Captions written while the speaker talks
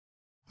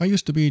I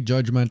used to be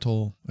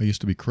judgmental. I used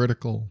to be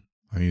critical.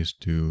 I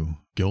used to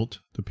guilt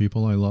the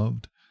people I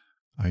loved.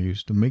 I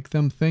used to make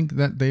them think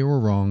that they were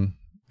wrong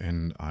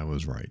and I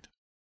was right.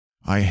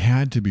 I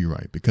had to be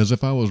right because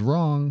if I was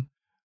wrong,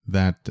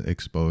 that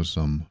exposed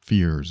some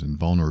fears and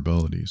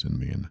vulnerabilities in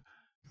me, and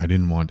I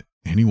didn't want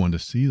anyone to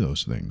see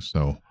those things.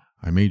 So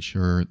I made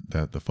sure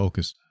that the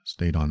focus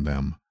stayed on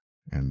them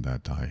and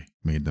that I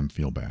made them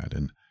feel bad.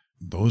 And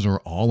those are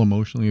all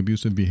emotionally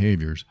abusive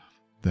behaviors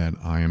that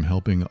I am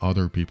helping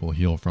other people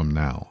heal from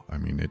now. I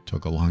mean, it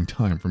took a long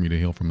time for me to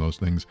heal from those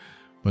things,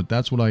 but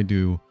that's what I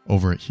do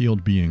over at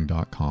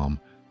healedbeing.com.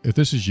 If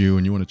this is you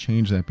and you want to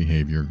change that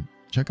behavior,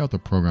 check out the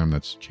program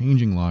that's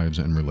changing lives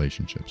and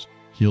relationships,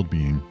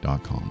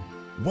 healedbeing.com.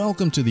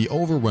 Welcome to the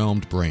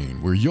Overwhelmed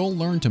Brain, where you'll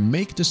learn to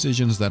make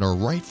decisions that are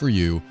right for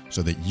you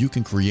so that you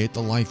can create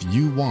the life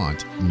you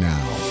want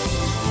now.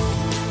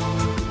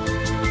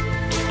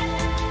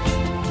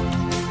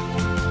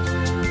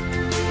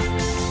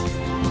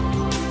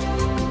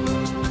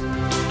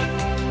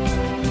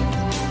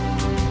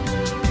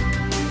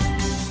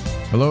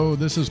 Hello,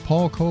 this is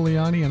Paul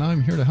Coliani, and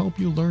I'm here to help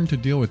you learn to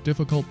deal with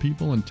difficult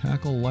people and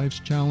tackle life's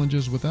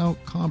challenges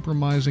without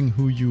compromising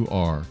who you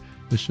are.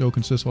 This show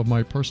consists of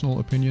my personal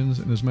opinions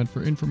and is meant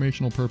for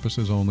informational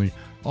purposes only.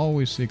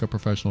 Always seek a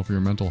professional for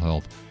your mental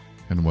health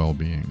and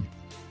well-being.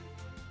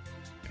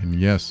 And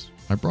yes,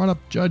 I brought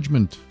up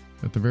judgment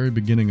at the very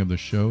beginning of the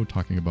show,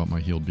 talking about my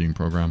Healed Being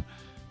program.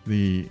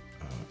 The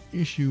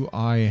issue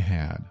I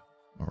had,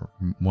 or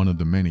one of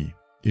the many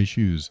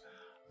issues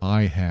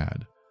I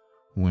had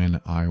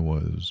when I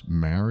was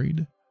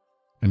married,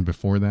 and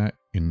before that,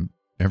 in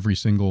every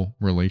single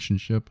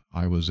relationship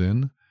I was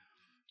in,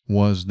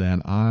 was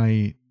that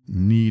I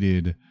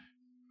needed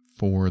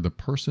for the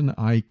person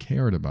I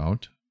cared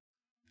about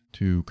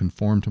to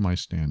conform to my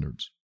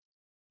standards.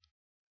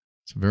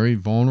 It's a very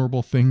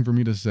vulnerable thing for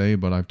me to say,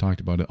 but I've talked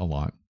about it a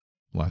lot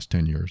the last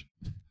 10 years.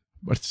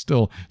 But it's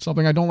still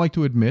something I don't like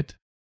to admit,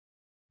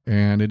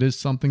 and it is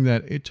something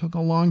that it took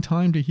a long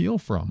time to heal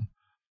from.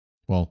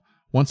 Well,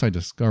 once I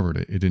discovered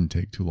it, it didn't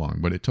take too long,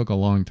 but it took a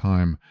long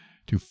time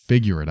to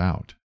figure it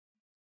out.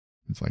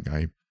 It's like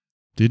I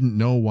didn't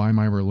know why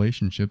my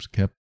relationships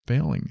kept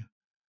failing.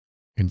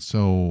 And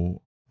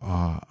so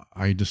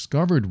I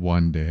discovered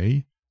one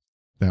day,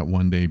 that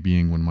one day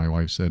being when my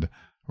wife said,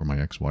 or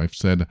my ex-wife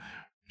said,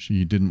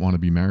 she didn't want to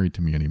be married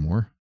to me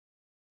anymore.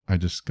 I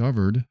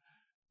discovered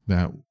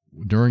that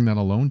during that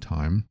alone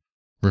time,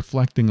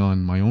 reflecting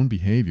on my own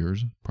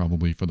behaviors,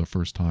 probably for the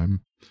first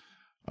time,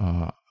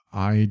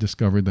 I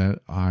discovered that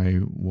I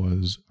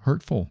was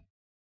hurtful.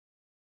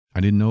 I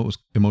didn't know it was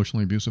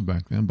emotionally abusive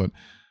back then, but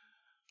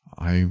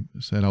I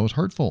said I was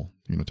hurtful,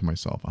 to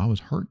myself. I was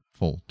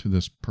hurtful to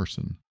this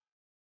person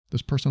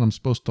I'm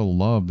supposed to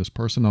love, this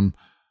person I'm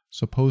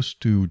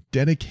supposed to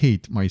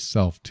dedicate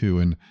myself to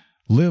and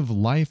live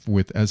life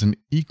with as an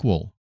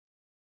equal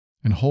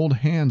and hold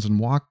hands and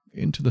walk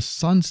into the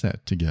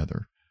sunset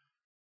together.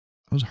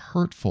 I was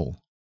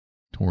hurtful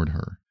toward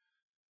her.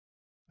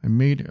 I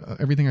made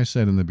everything I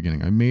said in the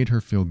beginning. I made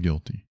her feel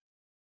guilty.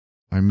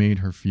 I made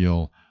her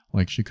feel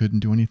like she couldn't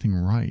do anything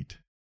right.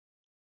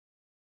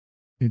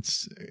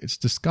 It's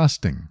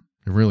disgusting.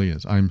 It really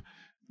is. I'm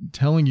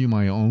telling you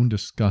my own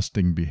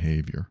disgusting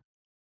behavior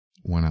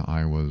when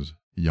I was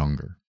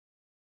younger.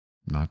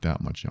 Not that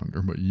much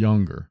younger, but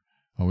younger.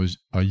 I was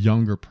a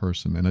younger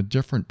person and a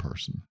different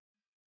person.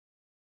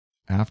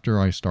 After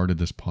I started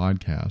this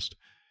podcast,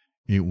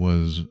 it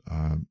was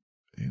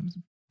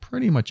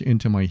pretty much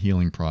into my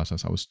healing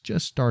process. I was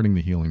just starting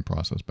the healing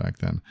process back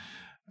then.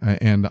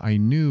 And I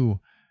knew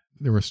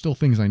there were still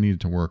things I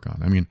needed to work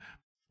on. I mean,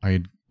 I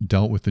had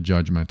dealt with the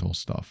judgmental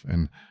stuff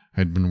and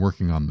had been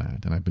working on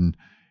that. And I've been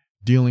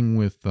dealing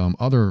with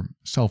other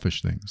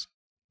selfish things,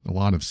 a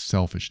lot of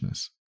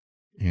selfishness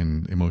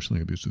in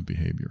emotionally abusive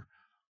behavior.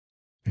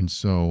 And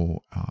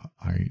so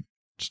I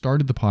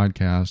started the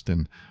podcast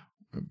and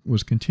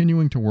was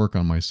continuing to work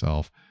on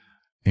myself.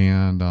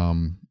 And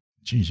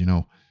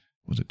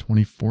was it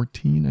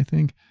 2014, I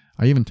think?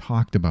 I even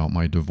talked about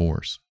my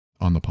divorce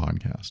on the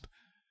podcast.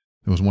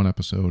 There was one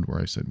episode where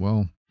I said,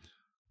 well,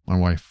 my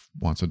wife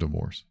wants a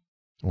divorce,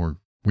 or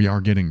we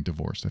are getting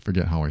divorced. I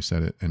forget how I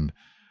said it, and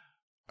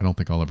I don't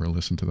think I'll ever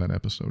listen to that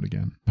episode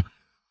again.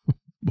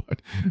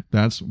 But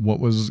that's what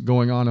was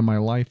going on in my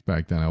life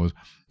back then. I was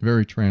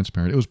very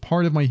transparent. It was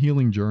part of my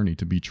healing journey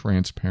to be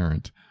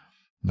transparent,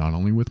 not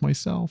only with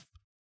myself,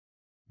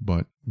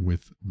 but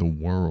with the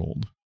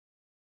world.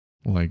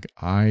 Like,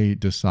 I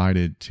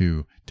decided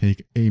to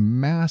take a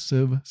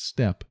massive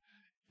step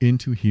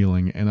into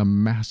healing and a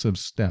massive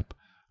step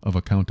of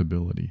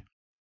accountability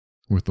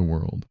with the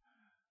world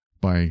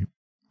by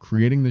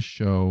creating this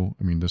show.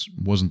 I mean, this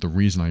wasn't the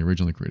reason I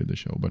originally created the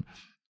show, but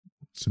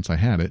since I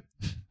had it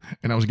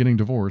and I was getting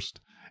divorced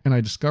and I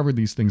discovered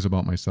these things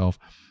about myself,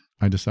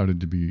 I decided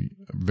to be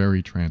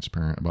very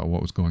transparent about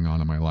what was going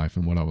on in my life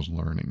and what I was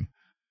learning.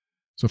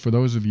 So for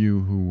those of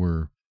you who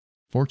were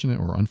fortunate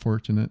or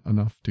unfortunate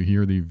enough to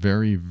hear the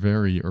very,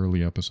 very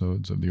early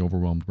episodes of The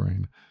Overwhelmed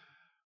Brain,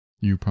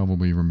 you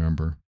probably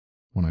remember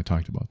when I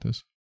talked about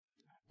this.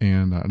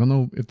 And I don't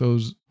know if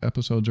those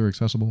episodes are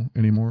accessible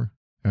anymore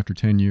after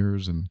 10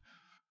 years and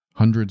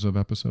hundreds of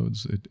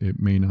episodes.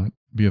 It may not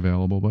be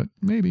available, but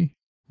maybe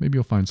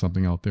you'll find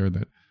something out there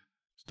that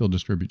still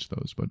distributes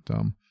those. But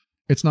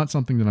it's not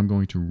something that I'm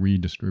going to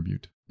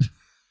redistribute.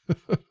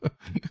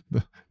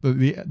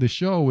 The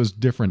show was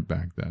different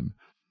back then.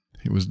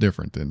 It was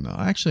different. And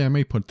actually, I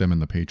may put them in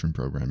the patron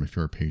program. If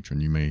you're a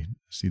patron, you may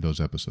see those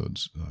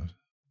episodes,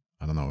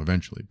 I don't know,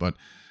 eventually. But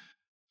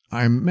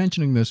I'm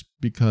mentioning this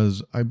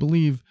because I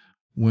believe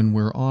when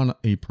we're on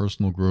a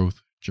personal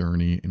growth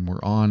journey and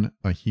we're on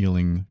a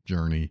healing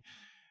journey,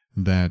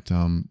 that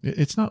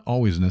it's not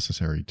always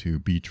necessary to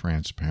be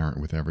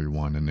transparent with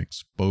everyone and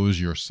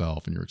expose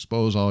yourself and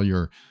expose all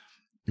your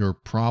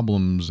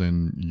problems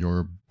and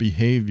your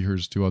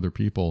behaviors to other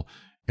people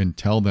and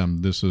tell them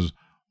this is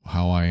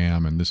how I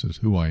am and this is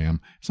who I am.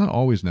 It's not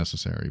always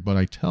necessary. But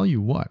I tell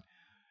you what,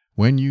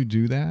 when you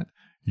do that,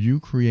 you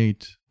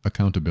create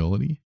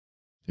accountability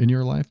in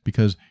your life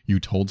because you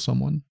told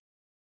someone.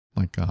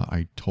 Like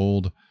I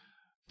told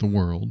the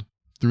world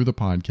through the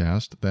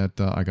podcast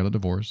that I got a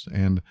divorce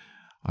and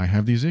I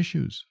have these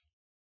issues.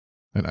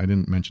 And I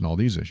didn't mention all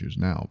these issues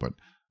now, but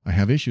I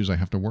have issues I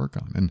have to work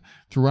on. And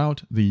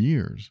throughout the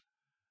years,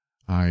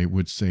 I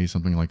would say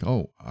something like,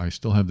 oh, I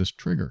still have this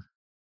trigger.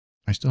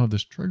 I still have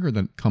this trigger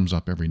that comes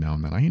up every now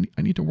and then.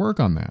 I need to work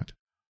on that.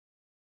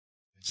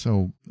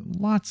 So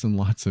lots and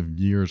lots of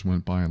years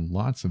went by and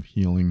lots of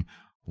healing,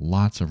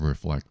 lots of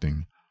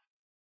reflecting.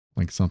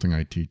 Like something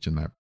I teach in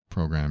that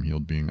program,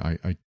 Healed Being,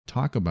 I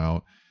talk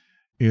about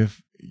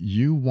if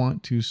you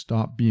want to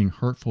stop being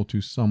hurtful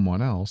to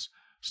someone else,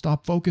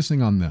 stop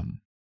focusing on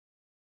them.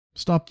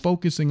 Stop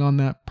focusing on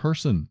that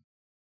person.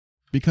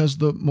 Because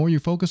the more you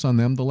focus on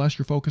them, the less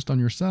you're focused on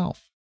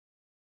yourself.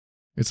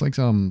 It's like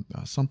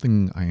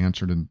something I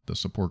answered in the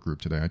support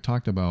group today. I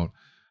talked about,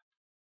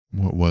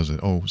 what was it?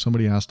 Oh,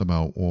 somebody asked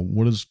about, well,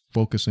 what does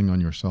focusing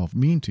on yourself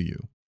mean to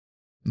you?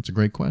 It's a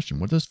great question.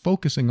 What does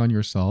focusing on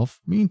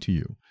yourself mean to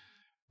you?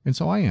 And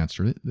so I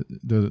answered it.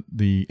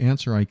 The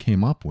answer I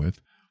came up with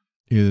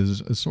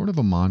is a sort of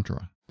a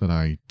mantra that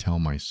I tell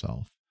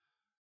myself.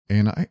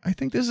 And I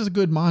think this is a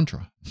good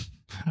mantra.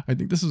 I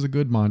think this is a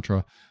good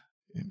mantra,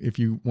 if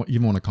you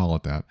even want to call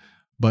it that.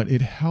 But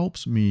it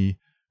helps me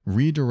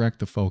redirect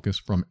the focus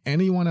from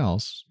anyone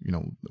else. You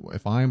know,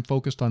 if I'm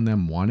focused on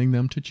them, wanting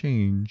them to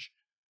change,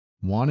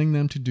 wanting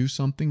them to do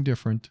something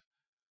different,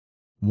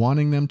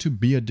 wanting them to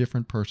be a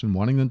different person,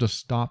 wanting them to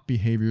stop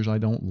behaviors I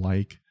don't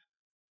like.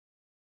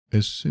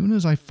 As soon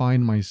as I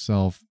find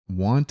myself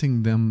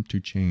wanting them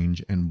to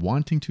change and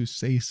wanting to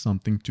say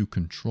something to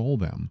control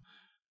them,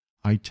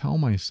 I tell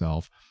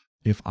myself,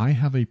 if I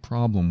have a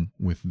problem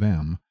with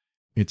them,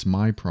 it's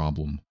my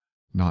problem,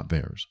 not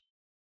theirs.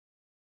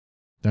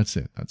 That's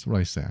it. That's what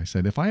I say. I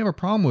said, if I have a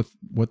problem with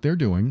what they're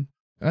doing,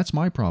 that's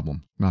my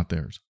problem, not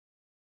theirs.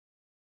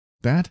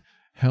 That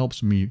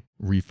helps me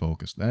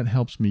refocus. That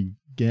helps me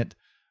get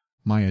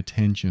my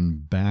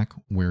attention back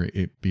where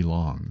it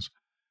belongs.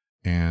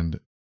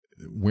 And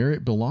where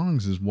it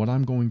belongs is what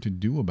I'm going to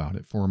do about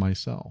it for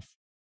myself.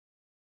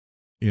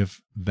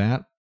 If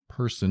that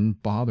person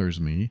bothers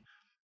me,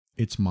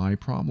 it's my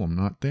problem,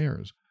 not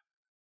theirs.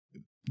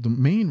 The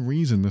main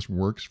reason this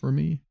works for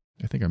me,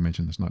 I think I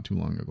mentioned this not too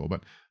long ago,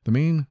 but the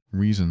main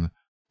reason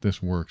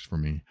this works for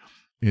me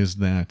is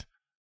that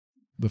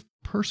the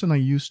person I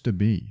used to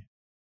be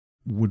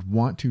would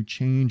want to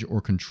change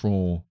or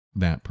control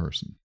that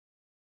person.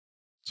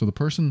 So the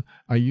person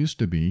I used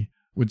to be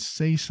would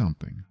say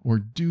something or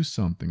do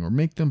something or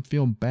make them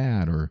feel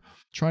bad or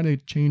try to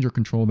change or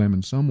control them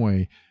in some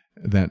way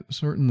that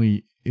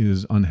certainly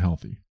is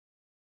unhealthy.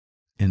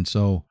 And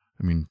so,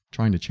 I mean,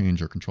 trying to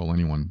change or control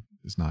anyone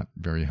is not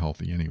very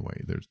healthy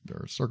anyway. There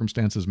are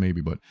circumstances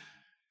maybe, but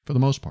for the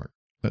most part,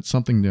 that's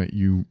something that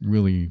you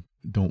really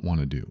don't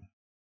want to do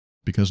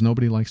because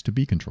nobody likes to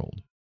be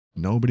controlled.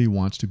 Nobody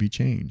wants to be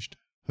changed.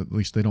 At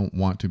least they don't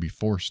want to be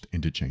forced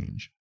into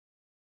change.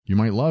 You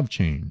might love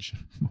change.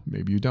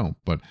 Maybe you don't,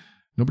 but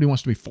nobody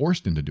wants to be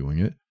forced into doing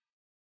it.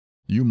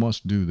 You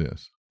must do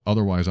this.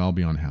 Otherwise, I'll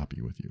be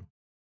unhappy with you.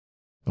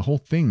 The whole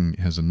thing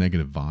has a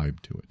negative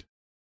vibe to it.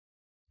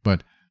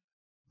 But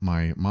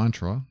my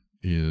mantra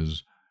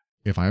is,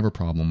 if I have a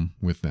problem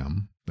with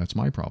them, that's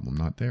my problem,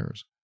 not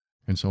theirs.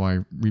 And so I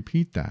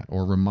repeat that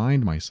or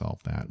remind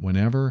myself that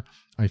whenever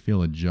I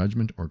feel a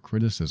judgment or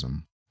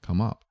criticism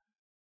come up.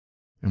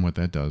 And what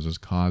that does is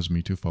cause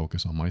me to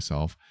focus on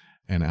myself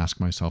and ask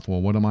myself,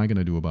 well, what am I going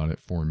to do about it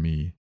for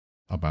me,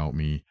 about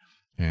me?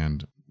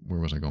 And where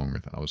was I going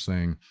with that? I was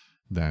saying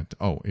that,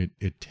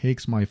 it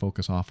takes my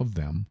focus off of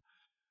them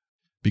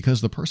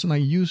because the person I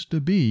used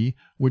to be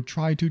would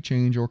try to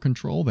change or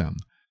control them.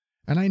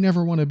 And I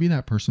never want to be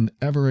that person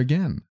ever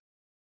again.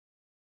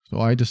 So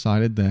I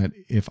decided that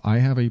if I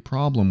have a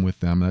problem with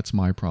them, that's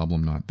my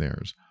problem, not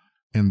theirs.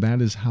 And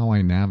that is how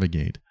I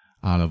navigate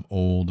out of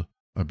old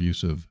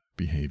abusive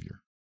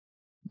behavior.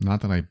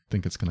 Not that I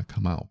think it's going to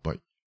come out, but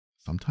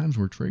sometimes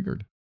we're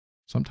triggered.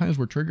 Sometimes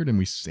we're triggered and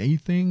we say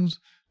things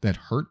that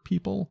hurt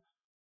people.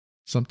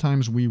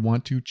 Sometimes we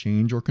want to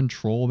change or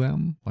control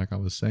them, like I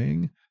was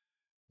saying.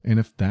 And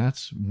if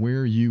that's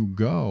where you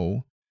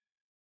go,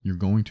 you're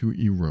going to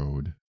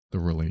erode the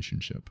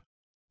relationship.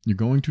 You're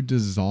going to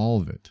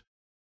dissolve it.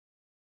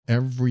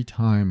 Every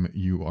time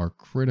you are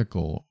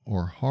critical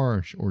or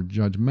harsh or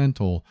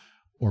judgmental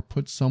or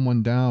put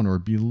someone down or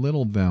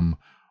belittle them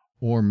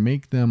or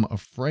make them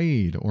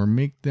afraid or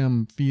make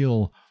them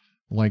feel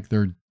like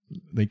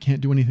they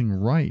can't do anything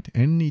right,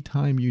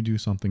 anytime you do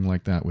something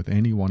like that with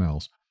anyone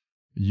else,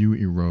 you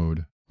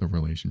erode the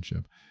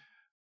relationship.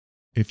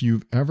 If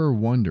you've ever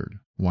wondered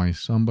why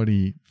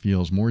somebody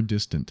feels more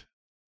distant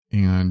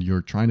and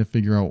you're trying to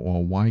figure out,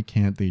 well, why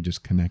can't they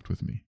just connect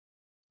with me?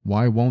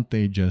 Why won't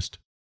they just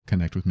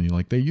connect with me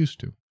like they used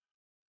to?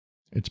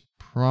 It's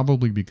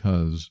probably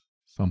because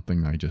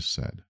something I just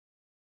said.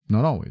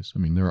 Not always. I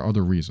mean, there are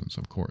other reasons,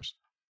 of course.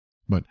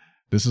 But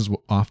this is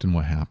often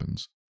what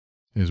happens,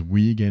 is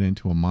we get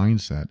into a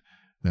mindset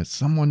that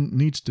someone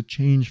needs to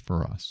change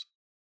for us.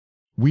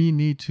 We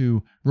need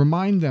to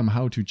remind them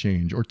how to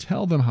change or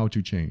tell them how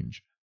to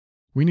change.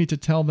 We need to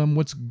tell them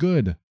what's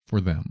good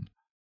for them.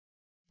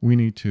 We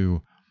need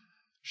to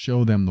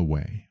show them the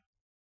way.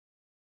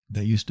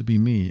 That used to be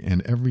me,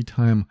 and every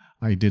time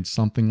I did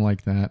something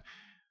like that,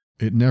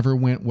 it never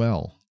went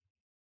well.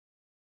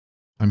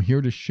 I'm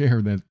here to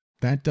share that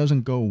that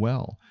doesn't go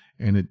well,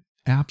 and it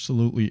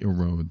absolutely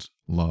erodes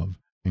love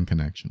and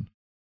connection.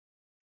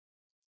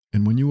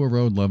 And when you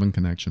erode love and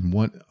connection,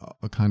 what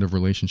a kind of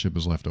relationship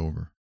is left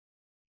over?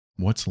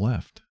 What's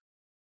left?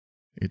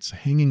 It's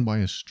hanging by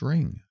a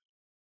string.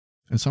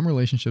 And some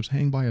relationships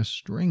hang by a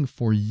string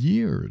for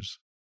years.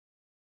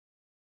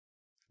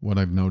 What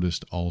I've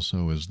noticed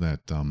also is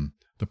that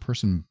the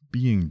person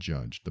being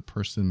judged, the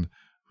person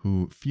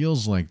who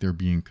feels like they're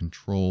being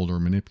controlled or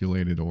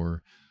manipulated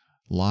or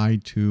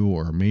lied to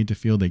or made to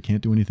feel they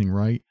can't do anything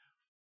right,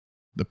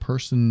 the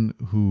person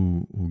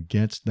who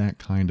gets that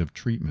kind of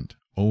treatment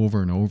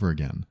over and over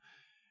again,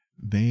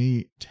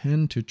 they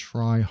tend to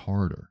try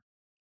harder.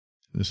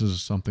 This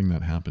is something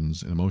that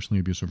happens in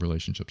emotionally abusive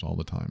relationships all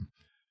the time.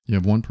 You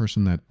have one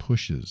person that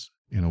pushes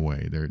in a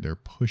way. They're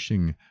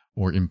pushing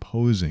or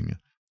imposing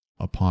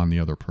upon the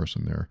other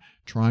person. They're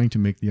trying to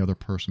make the other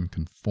person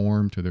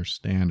conform to their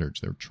standards.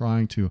 They're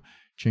trying to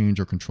change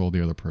or control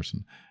the other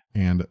person.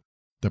 And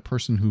the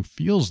person who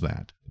feels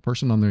that, the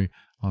person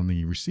on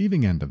the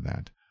receiving end of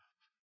that,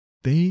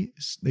 they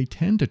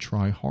tend to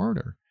try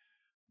harder.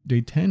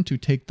 They tend to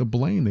take the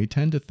blame. They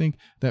tend to think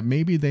that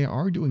maybe they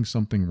are doing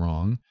something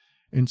wrong.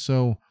 And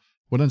so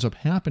what ends up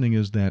happening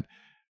is that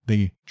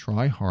they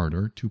try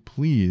harder to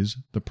please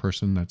the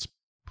person that's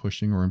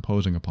pushing or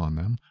imposing upon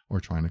them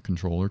or trying to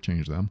control or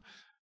change them.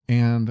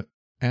 And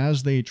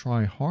as they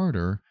try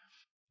harder,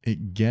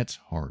 it gets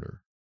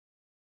harder.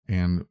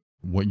 And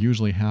what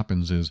usually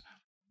happens is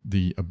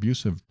the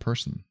abusive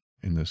person,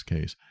 in this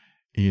case,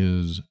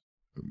 is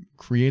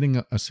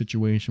creating a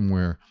situation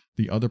where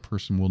the other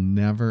person will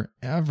never,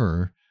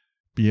 ever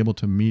be able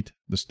to meet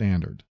the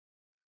standard.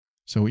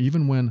 So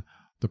even when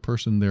the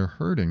person they're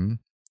hurting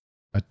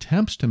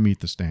attempts to meet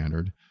the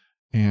standard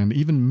and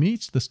even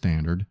meets the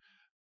standard,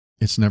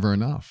 it's never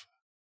enough.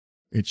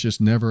 It's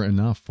just never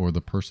enough for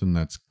the person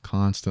that's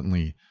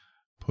constantly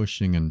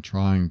pushing and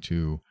trying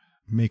to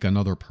make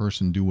another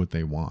person do what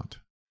they want.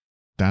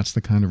 That's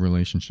the kind of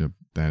relationship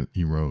that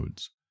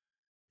erodes,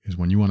 is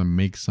when you want to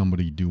make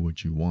somebody do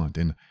what you want.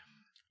 And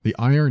the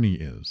irony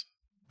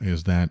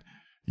is that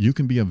you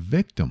can be a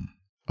victim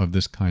of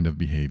this kind of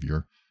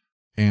behavior,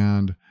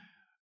 and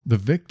the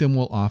victim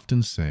will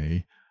often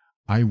say,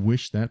 I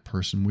wish that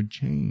person would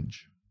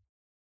change.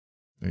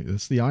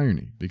 That's the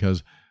irony,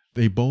 because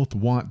they both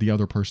want the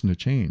other person to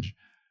change.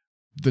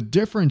 The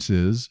difference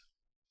is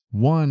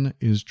one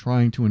is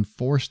trying to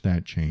enforce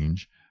that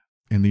change,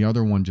 and the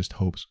other one just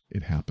hopes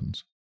it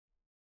happens.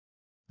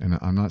 And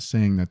I'm not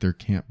saying that there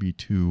can't be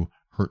two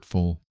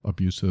hurtful,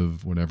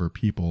 abusive, whatever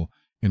people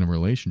in a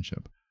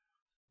relationship,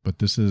 but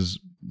this is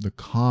the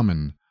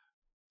common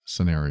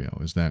scenario,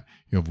 is that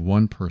you have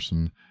one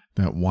person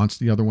that wants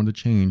the other one to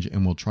change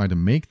and will try to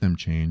make them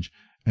change,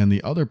 and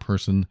the other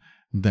person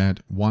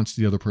that wants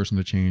the other person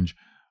to change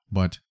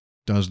but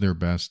does their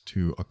best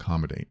to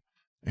accommodate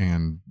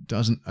and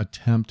doesn't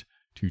attempt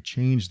to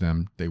change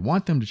them. They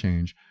want them to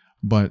change,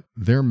 but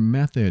their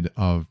method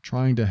of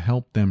trying to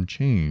help them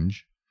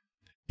change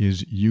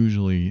is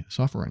usually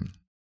suffering.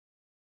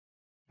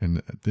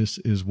 And this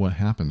is what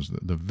happens.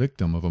 The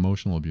victim of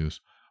emotional abuse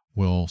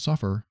will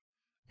suffer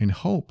and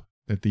hope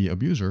that the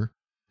abuser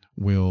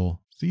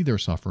will see their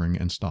suffering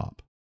and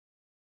stop.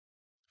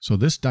 So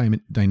this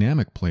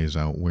dynamic plays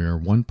out where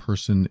one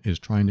person is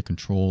trying to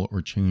control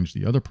or change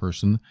the other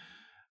person,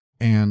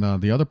 and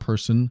the other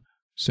person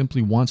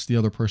simply wants the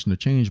other person to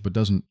change but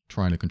doesn't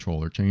try to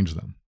control or change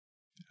them.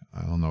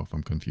 I don't know if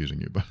I'm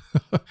confusing you,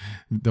 but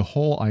the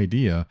whole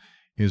idea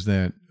is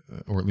that,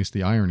 or at least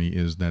the irony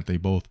is that they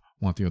both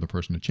want the other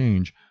person to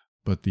change,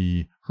 but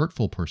the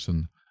hurtful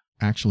person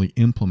actually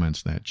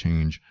implements that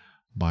change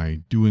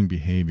by doing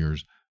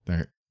behaviors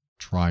that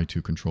try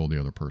to control the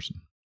other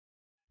person.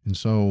 And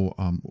so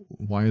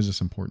why is this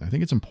important? I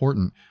think it's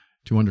important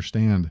to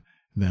understand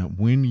that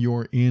when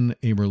you're in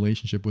a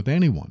relationship with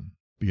anyone,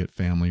 be it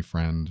family,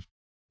 friend,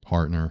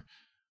 partner,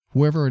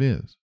 whoever it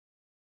is,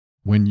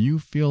 when you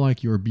feel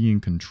like you're being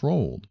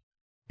controlled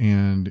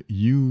and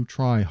you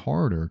try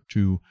harder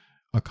to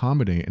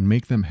accommodate and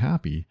make them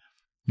happy,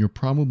 you're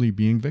probably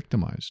being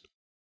victimized.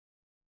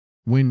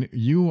 When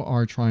you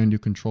are trying to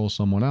control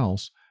someone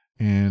else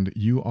and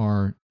you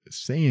are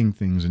saying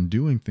things and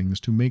doing things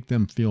to make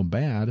them feel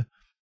bad,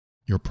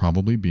 you're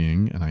probably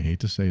being, and I hate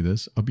to say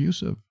this,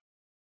 abusive.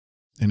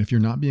 And if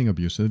you're not being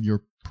abusive,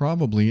 you're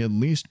probably at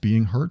least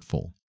being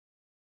hurtful.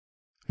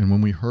 And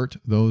when we hurt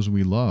those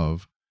we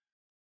love,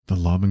 the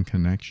love and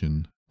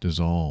connection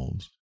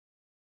dissolves.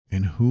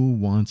 And who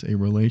wants a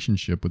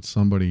relationship with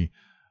somebody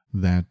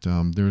that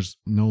there's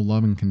no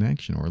love and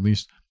connection, or at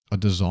least a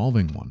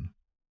dissolving one?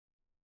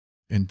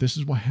 And this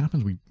is what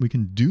happens. We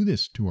can do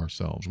this to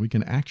ourselves. We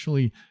can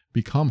actually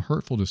become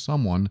hurtful to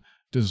someone,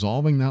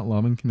 dissolving that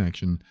love and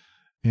connection,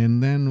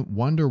 and then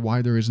wonder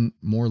why there isn't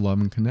more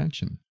love and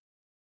connection.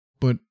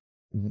 But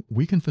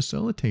we can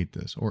facilitate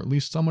this, or at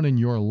least someone in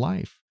your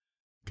life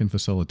can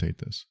facilitate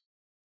this.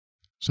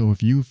 So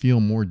if you feel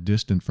more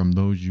distant from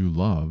those you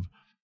love,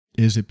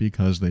 is it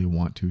because they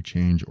want to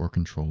change or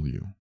control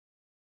you?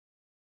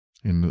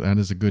 And that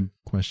is a good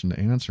question to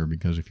answer,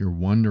 because if you're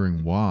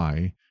wondering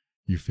why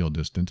you feel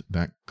distant,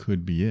 that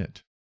could be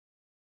it.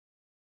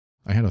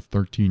 I had a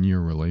 13-year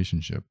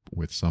relationship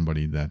with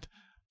somebody that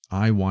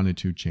I wanted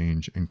to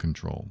change and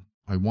control.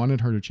 I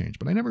wanted her to change,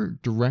 but I never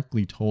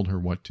directly told her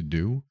what to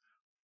do.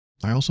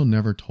 I also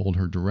never told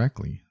her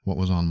directly what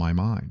was on my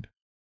mind.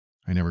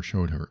 I never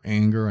showed her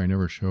anger. I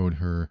never showed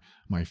her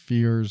my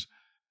fears.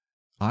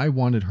 I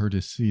wanted her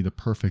to see the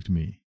perfect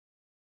me.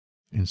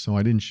 And so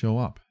I didn't show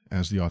up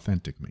as the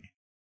authentic me.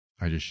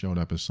 I just showed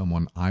up as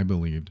someone I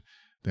believed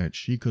that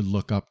she could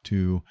look up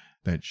to,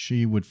 that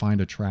she would find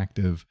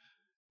attractive.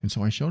 And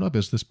so I showed up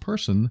as this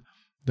person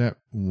that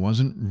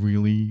wasn't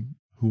really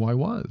who I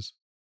was.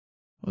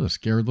 I was a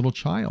scared little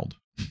child.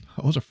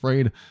 I was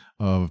afraid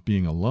of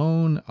being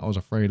alone. I was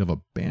afraid of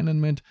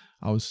abandonment.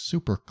 I was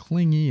super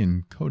clingy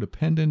and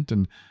codependent,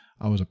 and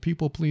I was a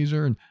people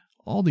pleaser, and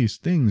all these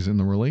things in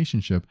the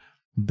relationship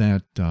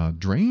that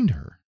drained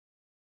her.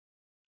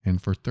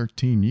 And for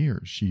 13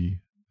 years, she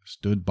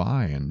stood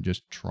by and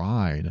just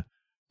tried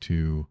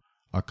to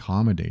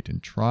accommodate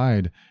and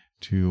tried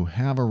to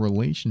have a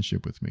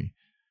relationship with me.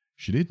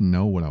 She didn't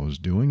know what I was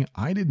doing.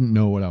 I didn't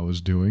know what I was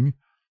doing.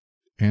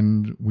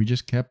 And we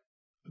just kept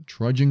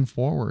trudging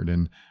forward.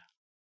 And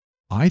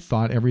I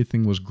thought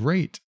everything was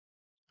great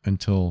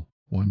until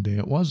one day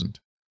it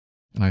wasn't.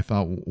 And I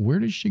thought, where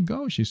did she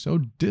go? She's so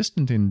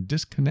distant and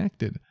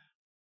disconnected.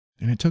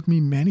 And it took me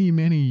many,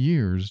 many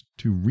years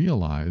to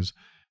realize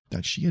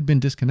that she had been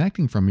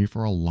disconnecting from me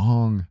for a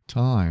long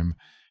time.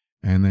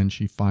 And then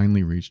she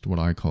finally reached what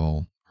I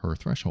call her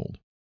threshold.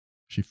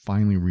 She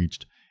finally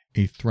reached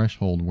a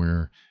threshold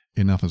where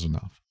enough is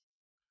enough.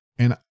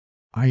 And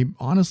I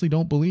honestly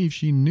don't believe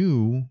she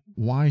knew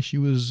why she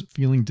was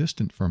feeling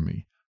distant from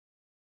me.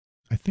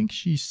 I think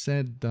she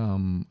said,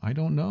 I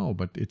don't know,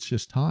 but it's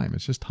just time.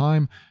 It's just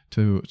time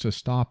to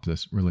stop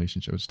this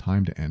relationship. It's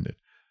time to end it.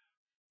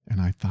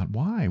 And I thought,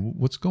 why?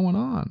 What's going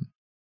on?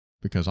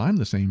 Because I'm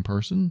the same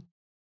person,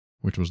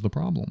 which was the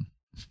problem.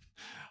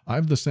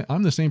 I'm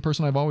the same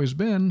person I've always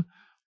been.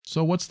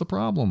 So what's the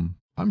problem?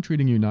 I'm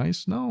treating you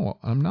nice. No,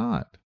 I'm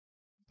not.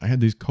 I had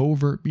these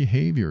covert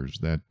behaviors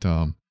that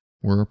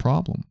were a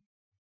problem.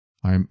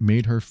 I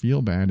made her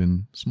feel bad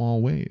in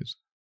small ways.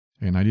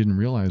 And I didn't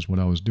realize what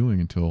I was doing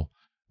until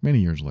many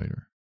years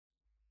later.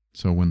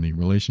 So when the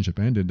relationship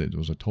ended, it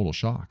was a total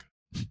shock.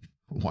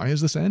 Why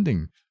is this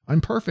ending?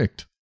 I'm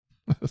perfect.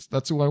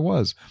 That's who I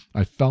was.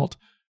 I felt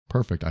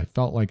perfect. I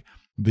felt like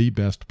the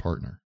best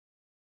partner.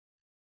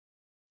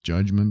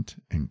 Judgment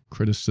and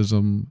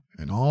criticism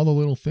and all the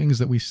little things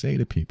that we say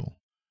to people,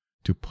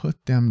 to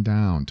put them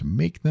down, to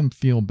make them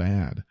feel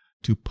bad,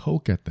 to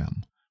poke at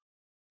them,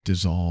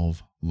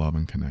 dissolve love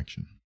and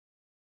connection.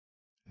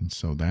 And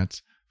so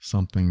that's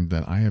something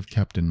that I have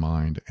kept in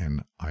mind,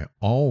 and I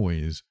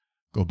always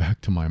go back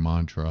to my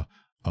mantra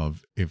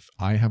of, if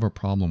I have a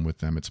problem with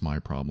them, it's my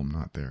problem,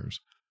 not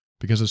theirs.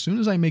 Because as soon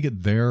as I make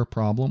it their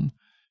problem,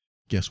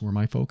 guess where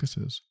my focus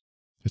is?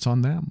 It's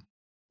on them.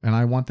 And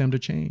I want them to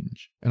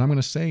change. And I'm going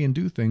to say and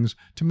do things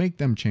to make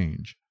them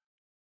change.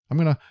 I'm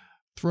going to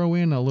throw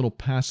in a little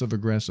passive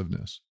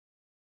aggressiveness.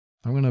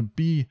 I'm going to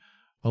be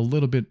a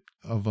little bit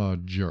of a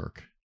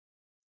jerk.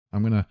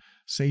 I'm going to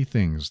say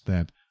things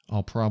that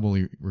I'll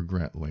probably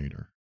regret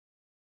later.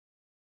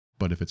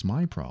 But if it's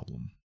my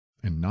problem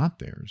and not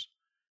theirs,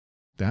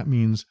 that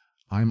means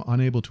I'm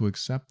unable to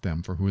accept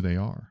them for who they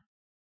are.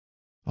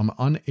 I'm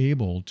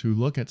unable to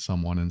look at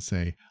someone and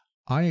say,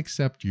 I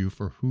accept you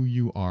for who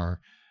you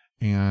are,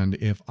 and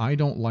if I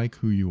don't like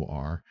who you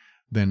are,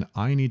 then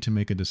I need to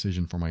make a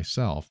decision for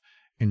myself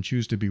and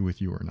choose to be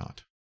with you or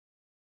not.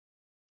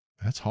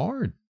 That's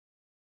hard,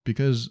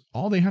 because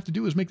all they have to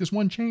do is make this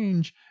one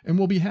change and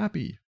we'll be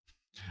happy.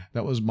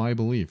 That was my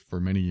belief for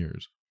many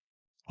years.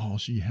 all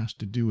she has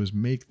to do is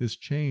make this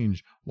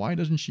change. Why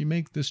doesn't she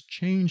make this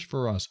change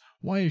for us?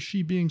 Why is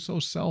she being so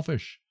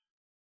selfish?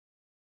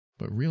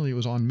 But really, it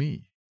was on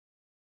me.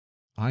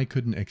 I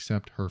couldn't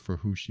accept her for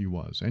who she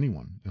was.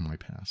 Anyone in my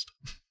past.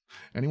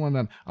 Anyone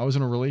that I was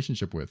in a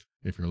relationship with.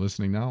 If you're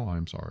listening now,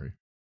 I'm sorry.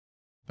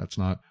 That's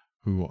not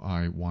who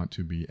I want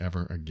to be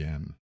ever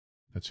again.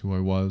 That's who I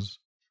was.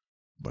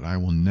 But I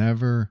will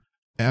never,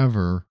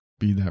 ever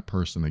be that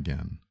person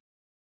again.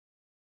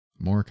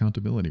 More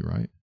accountability,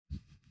 right?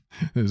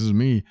 This is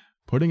me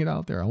putting it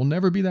out there. I will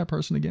never be that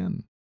person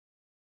again.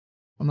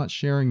 I'm not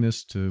sharing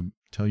this to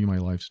tell you my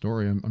life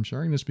story. I'm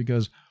sharing this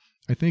because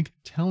I think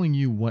telling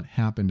you what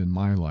happened in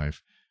my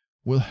life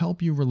will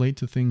help you relate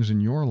to things in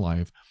your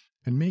life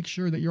and make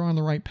sure that you're on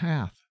the right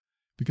path.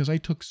 Because I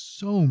took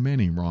so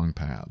many wrong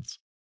paths.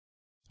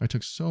 I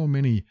took so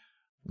many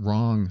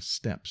wrong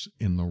steps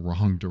in the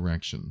wrong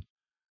direction.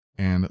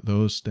 And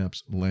those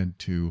steps led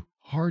to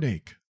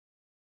heartache.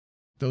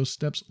 Those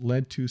steps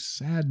led to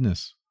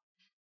sadness.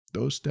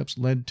 Those steps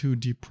led to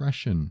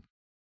depression.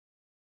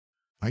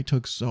 I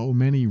took so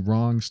many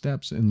wrong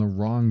steps in the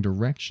wrong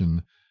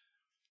direction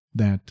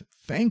that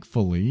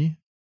thankfully,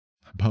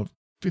 about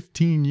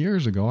 15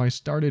 years ago, I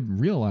started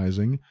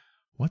realizing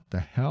what the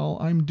hell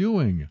I'm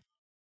doing.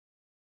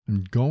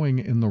 I'm going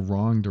in the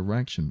wrong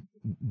direction.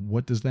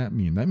 What does that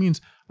mean? That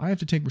means I have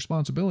to take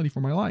responsibility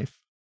for my life.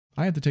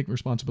 I have to take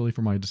responsibility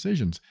for my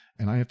decisions,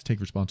 and I have to take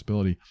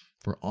responsibility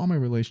for all my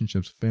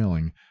relationships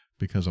failing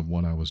because of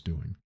what I was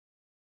doing.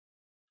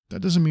 That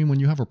doesn't mean when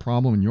you have a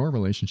problem in your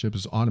relationship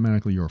it's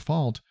automatically your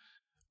fault,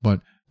 but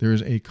there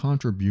is a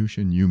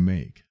contribution you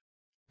make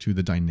to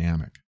the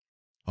dynamic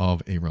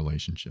of a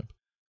relationship.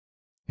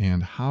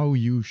 And how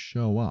you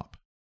show up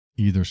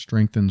either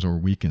strengthens or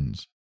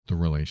weakens the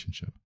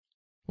relationship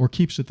or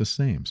keeps it the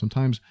same.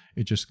 Sometimes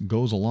it just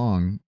goes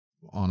along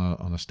on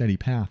a steady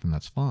path, and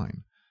that's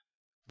fine.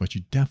 But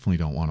you definitely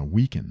don't want to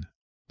weaken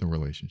the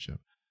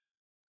relationship.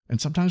 And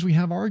sometimes we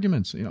have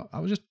arguments. I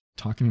was just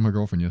talking to my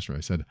girlfriend yesterday.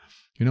 I said,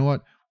 you know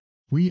what?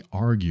 We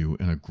argue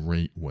in a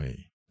great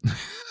way.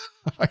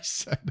 I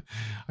said,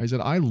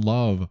 I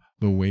love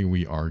the way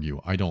we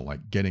argue. I don't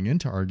like getting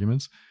into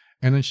arguments.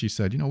 And then she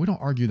said, we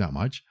don't argue that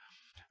much.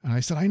 And I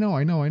said, I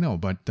know.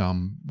 But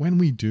when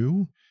we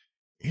do,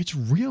 it's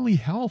really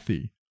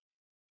healthy.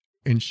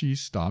 And she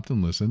stopped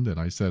and listened. And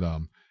I said,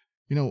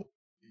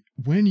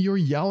 when you're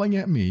yelling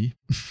at me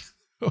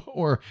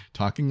or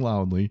talking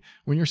loudly,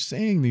 when you're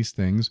saying these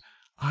things,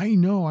 I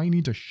know I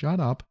need to shut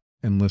up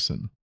and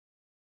listen.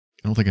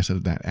 I don't think I said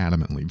it that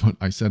adamantly, but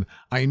I said,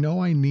 I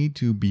know I need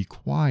to be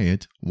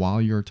quiet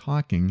while you're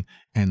talking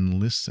and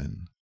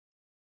listen.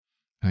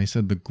 And I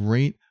said, the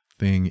great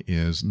thing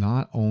is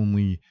not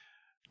only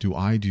do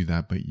I do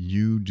that, but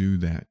you do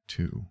that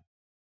too.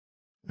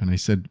 And I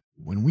said,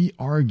 when we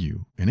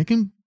argue, and it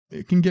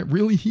can get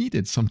really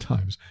heated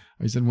sometimes.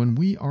 I said, when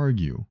we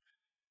argue,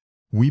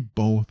 we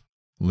both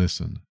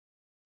listen.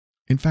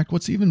 In fact,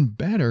 what's even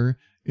better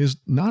is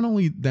not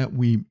only that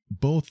we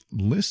both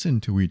listen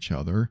to each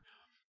other,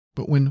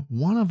 but when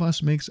one of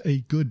us makes a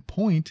good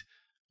point,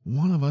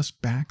 one of us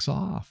backs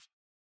off.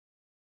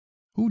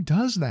 Who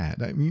does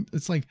that? I mean,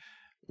 it's like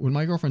when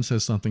my girlfriend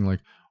says something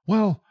like,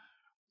 well,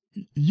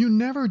 you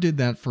never did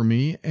that for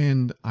me.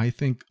 And I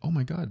think, oh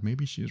my God,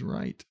 maybe she's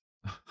right.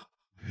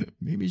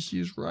 Maybe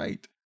she's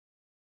right.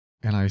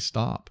 And I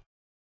stop.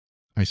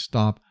 I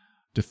stop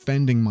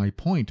defending my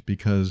point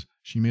because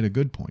she made a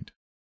good point.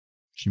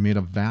 She made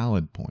a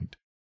valid point.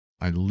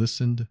 I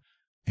listened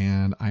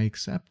and I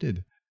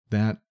accepted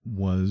that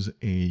was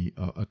a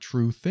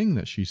true thing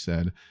that she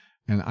said.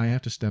 And I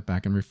have to step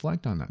back and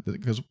reflect on that.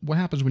 Because what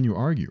happens when you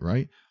argue,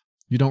 right?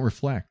 You don't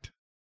reflect.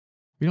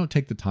 We don't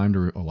take the time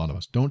to, a lot of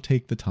us don't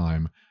take the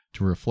time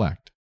to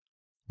reflect.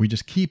 We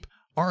just keep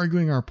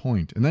arguing our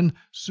point. And then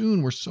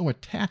soon we're so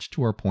attached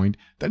to our point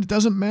that it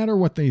doesn't matter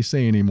what they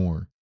say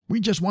anymore. We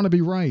just want to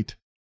be right.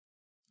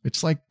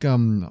 It's like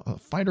a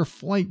fight or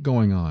flight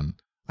going on.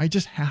 I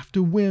just have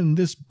to win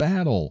this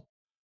battle.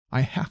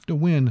 I have to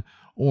win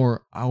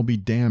or I'll be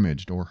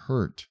damaged or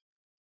hurt.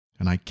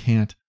 And I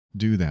can't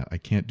do that. I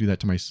can't do that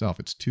to myself.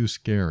 It's too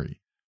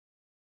scary.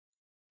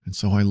 And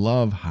so I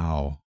love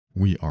how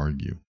we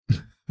argue.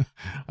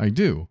 I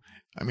do.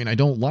 I mean, I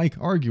don't like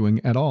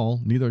arguing at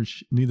all. Neither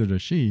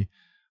does she.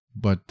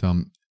 But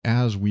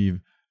as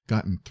we've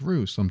gotten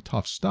through some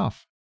tough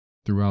stuff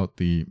throughout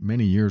the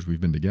many years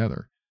we've been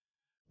together,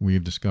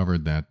 we've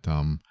discovered that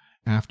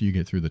after you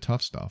get through the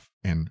tough stuff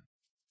and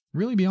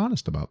really be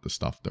honest about the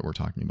stuff that we're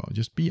talking about,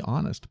 just be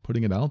honest,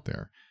 putting it out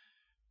there,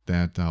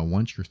 that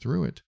once you're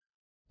through it,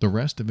 the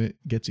rest of it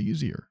gets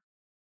easier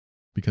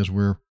because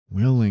we're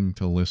willing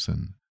to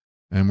listen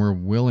and we're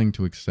willing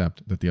to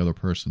accept that the other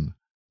person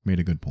made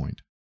a good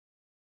point.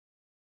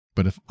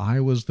 But if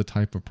I was the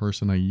type of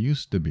person I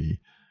used to be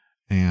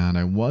and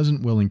I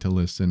wasn't willing to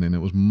listen and it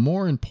was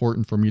more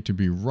important for me to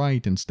be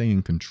right and stay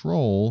in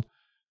control,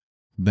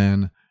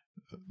 then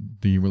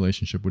the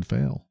relationship would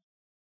fail.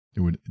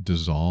 It would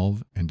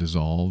dissolve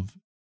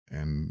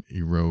and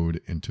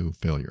erode into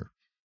failure.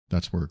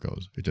 That's where it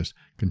goes. It just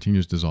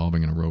continues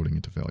dissolving and eroding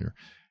into failure.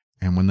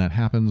 And when that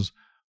happens,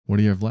 what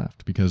do you have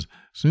left? Because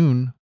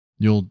soon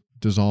you'll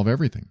dissolve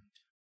everything.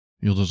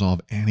 You'll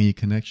dissolve any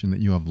connection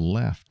that you have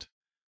left,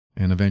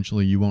 and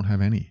eventually you won't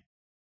have any.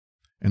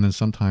 And then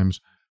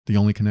sometimes the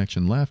only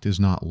connection left is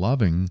not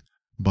loving,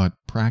 but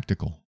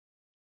practical.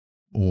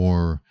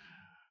 Or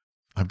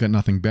I've got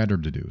nothing better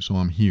to do, so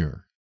I'm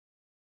here.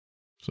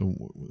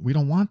 So we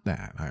don't want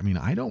that. I mean,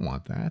 I don't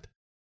want that.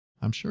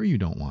 I'm sure you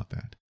don't want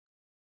that.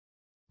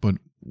 But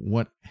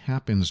what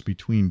happens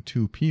between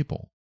two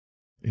people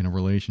in a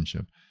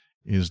relationship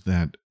is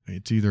that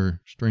it's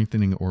either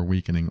strengthening or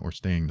weakening or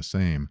staying the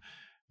same.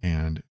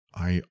 And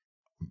I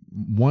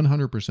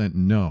 100%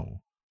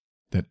 know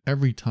that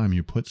every time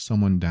you put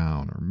someone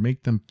down or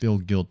make them feel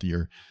guilty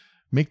or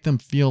make them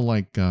feel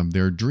like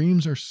their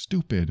dreams are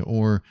stupid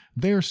or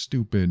they're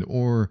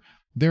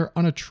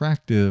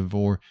unattractive,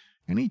 or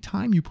any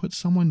time you put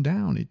someone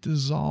down, it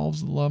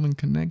dissolves the love and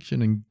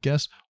connection. And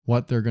guess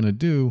what they're going to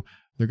do?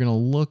 They're going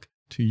to look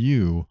to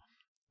you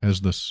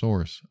as the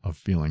source of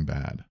feeling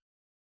bad.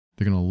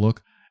 They're going to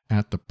look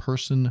at the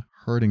person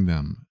hurting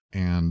them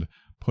and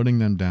putting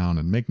them down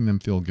and making them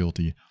feel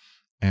guilty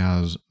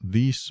as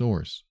the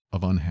source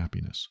of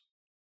unhappiness.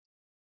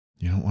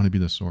 You don't want to be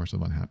the source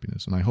of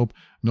unhappiness. And I hope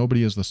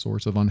nobody is the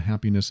source of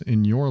unhappiness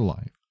in your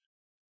life.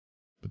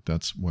 But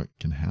that's what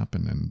can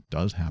happen and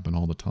does happen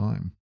all the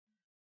time.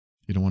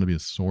 You don't want to be the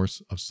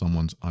source of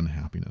someone's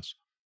unhappiness.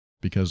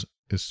 Because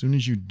as soon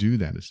as you do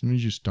that, as soon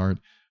as you start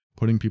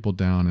putting people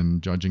down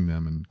and judging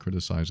them and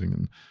criticizing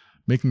and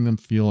making them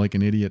feel like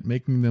an idiot,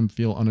 making them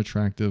feel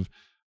unattractive,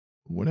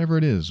 whatever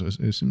it is,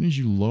 as soon as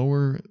you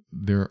lower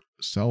their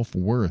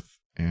self-worth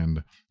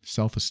and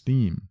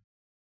self-esteem,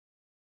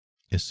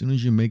 as soon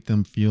as you make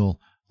them feel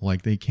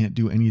like they can't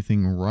do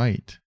anything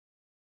right,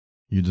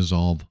 you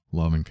dissolve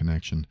love and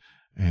connection.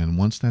 And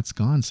once that's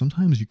gone,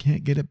 sometimes you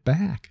can't get it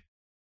back.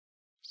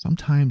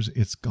 Sometimes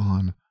it's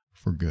gone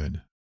for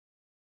good.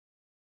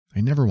 I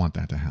never want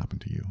that to happen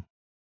to you.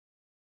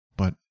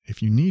 But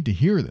if you need to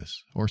hear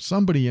this, or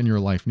somebody in your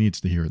life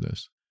needs to hear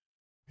this,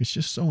 it's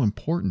just so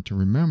important to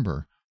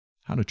remember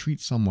how to treat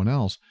someone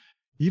else.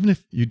 Even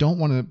if you don't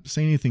want to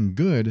say anything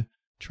good,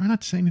 try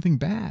not to say anything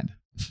bad.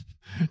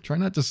 Try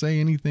not to say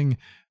anything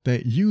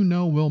that you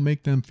know will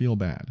make them feel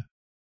bad.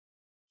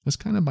 That's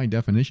kind of my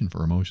definition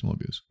for emotional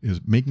abuse, is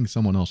making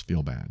someone else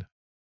feel bad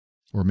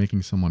or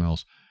making someone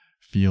else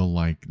feel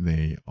like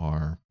they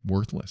are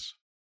worthless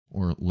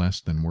or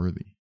less than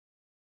worthy.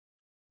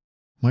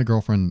 My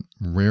girlfriend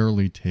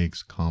rarely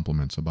takes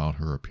compliments about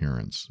her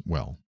appearance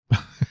well.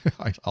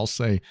 I'll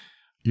say,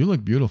 "You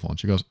look beautiful." And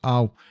she goes,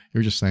 "Oh,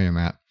 you're just saying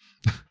that."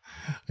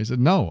 I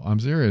said, "No, I'm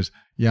serious."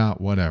 "Yeah,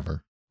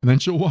 whatever." And then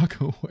she'll walk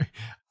away.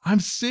 "I'm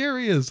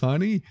serious,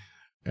 honey."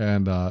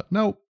 And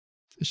no,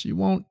 she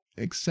won't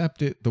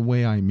accept it the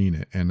way I mean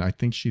it. And I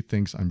think she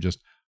thinks I'm just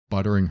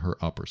buttering her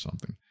up or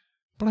something.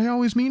 But I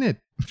always mean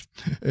it.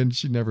 And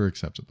she never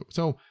accepts it.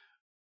 So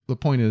the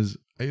point is,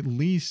 at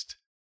least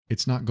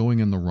it's not going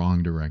in the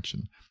wrong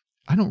direction.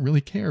 I don't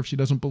really care if she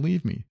doesn't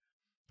believe me.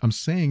 I'm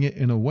saying it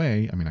in a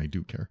way, I mean, I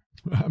do care.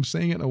 I'm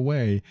saying it in a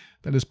way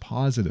that is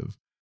positive,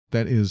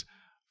 that is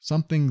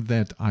something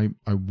that I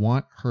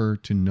want her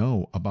to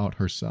know about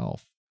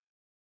herself.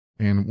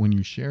 And when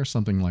you share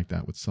something like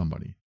that with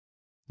somebody,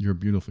 "You're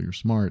beautiful, you're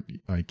smart,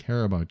 I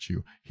care about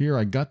you. Here,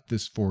 I got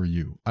this for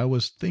you. I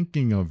was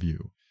thinking of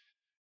you."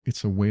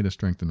 It's a way to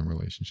strengthen a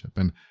relationship.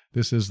 And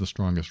this is the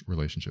strongest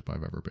relationship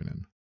I've ever been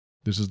in.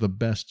 This is the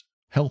best,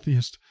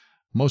 healthiest,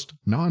 most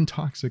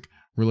non-toxic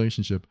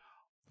relationship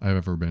I've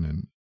ever been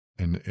in.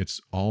 And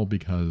it's all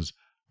because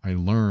I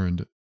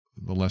learned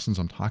the lessons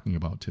I'm talking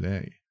about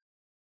today.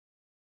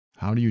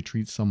 How do you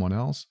treat someone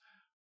else?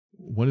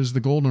 What is the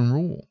golden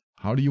rule?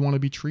 How do you want to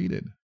be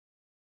treated?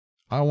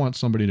 I want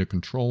somebody to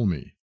control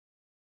me.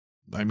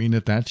 I mean,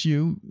 if that's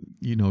you,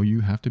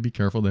 you have to be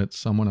careful that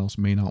someone else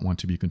may not want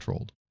to be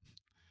controlled.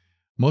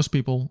 Most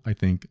people, I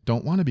think,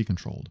 don't want to be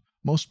controlled.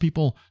 Most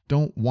people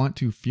don't want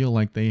to feel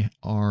like they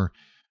are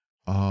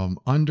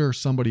under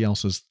somebody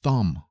else's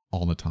thumb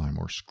all the time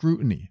or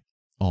scrutiny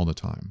all the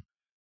time.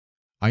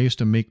 I used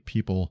to make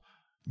people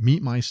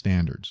meet my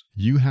standards.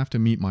 You have to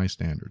meet my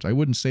standards. I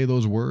wouldn't say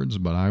those words,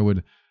 but I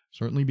would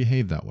certainly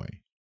behave that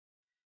way.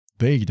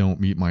 They don't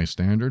meet my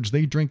standards.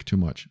 They drink too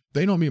much.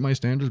 They don't meet my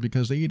standards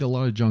because they eat a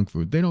lot of junk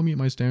food. They don't meet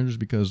my standards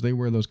because they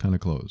wear those kind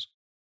of clothes.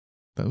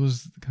 That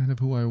was kind of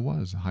who I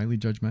was, highly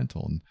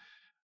judgmental. And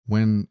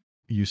when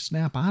you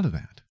snap out of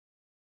that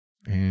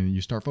and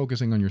you start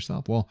focusing on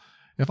yourself, well,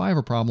 if I have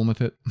a problem with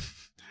it,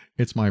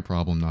 it's my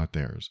problem, not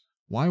theirs.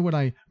 Why would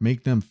I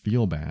make them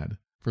feel bad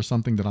for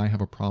something that I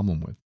have a problem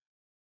with?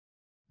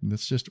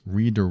 That's just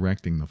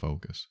redirecting the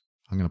focus.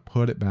 I'm going to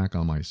put it back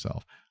on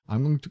myself.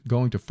 I'm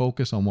going to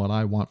focus on what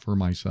I want for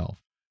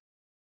myself.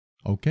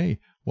 Okay,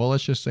 well,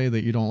 let's just say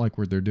that you don't like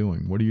what they're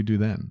doing. What do you do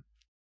then?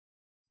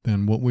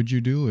 Then what would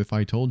you do if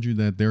I told you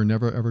that they're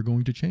never, ever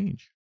going to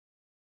change?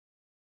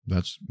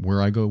 That's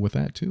where I go with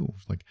that too.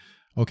 It's like,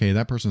 okay,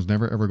 that person's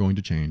never, ever going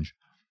to change.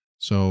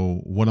 So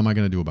what am I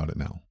going to do about it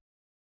now?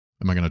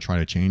 Am I going to try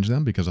to change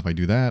them? Because if I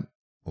do that,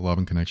 love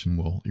and connection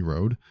will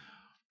erode.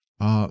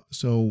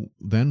 So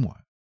then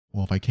what?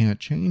 Well, if I can't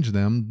change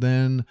them,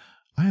 then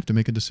I have to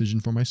make a decision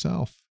for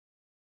myself.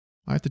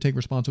 I have to take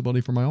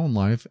responsibility for my own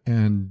life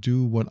and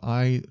do what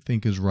I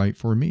think is right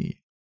for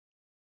me.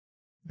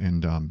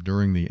 And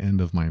during the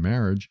end of my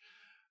marriage,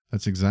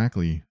 that's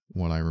exactly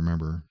what I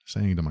remember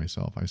saying to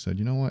myself. I said,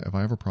 you know what? If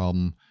I have a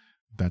problem,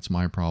 that's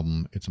my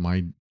problem. It's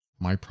my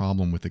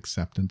problem with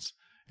acceptance.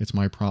 It's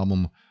my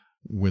problem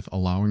with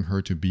allowing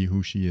her to be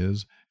who she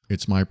is.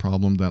 It's my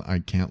problem that I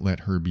can't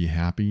let her be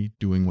happy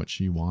doing what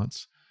she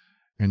wants.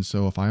 And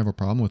so if I have a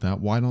problem with that,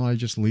 why don't I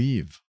just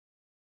leave?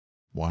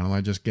 Why don't I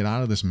just get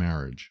out of this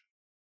marriage?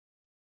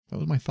 That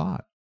was my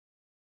thought.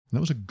 And that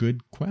was a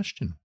good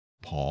question,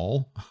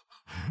 Paul.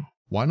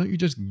 Why don't you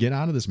just get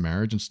out of this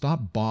marriage and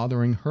stop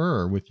bothering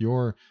her with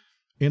your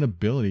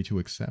inability to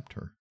accept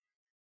her?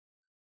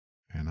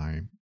 And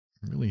I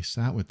really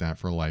sat with that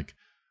for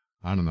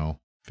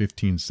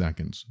 15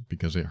 seconds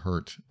because it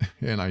hurt.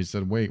 And I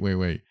said,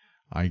 wait.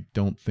 I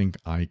don't think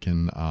I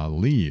can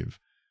leave.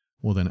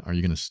 Well, then are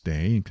you going to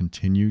stay and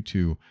continue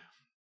to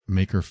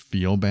make her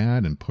feel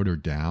bad and put her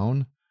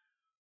down?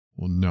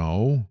 Well,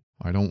 no,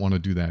 I don't want to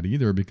do that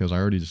either because I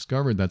already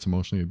discovered that's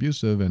emotionally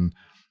abusive, and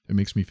it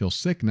makes me feel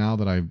sick now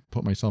that I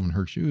put myself in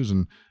her shoes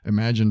and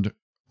imagined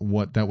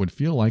what that would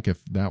feel like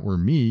if that were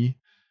me.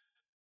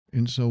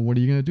 And so what are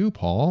you going to do,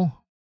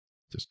 Paul?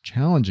 Just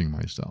challenging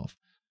myself.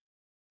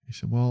 He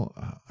said, well,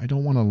 I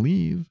don't want to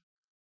leave.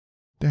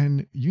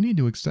 Then you need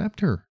to accept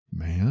her,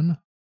 man.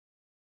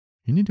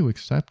 You need to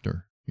accept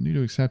her. You need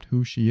to accept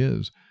who she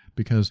is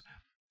because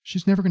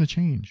she's never going to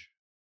change.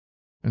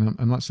 And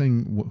I'm not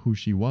saying who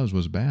she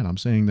was bad. I'm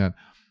saying that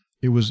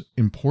it was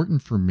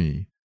important for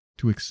me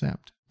to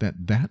accept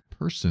that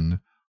person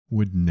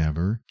would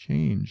never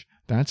change.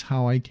 That's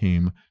how I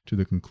came to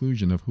the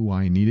conclusion of who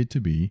I needed to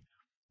be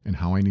and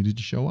how I needed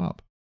to show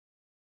up.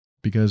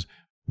 Because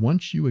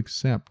once you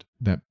accept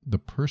that the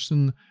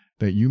person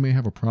that you may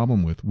have a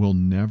problem with will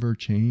never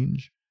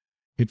change,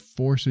 it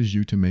forces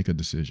you to make a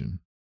decision.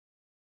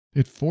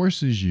 It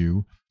forces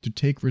you to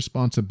take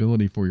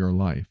responsibility for your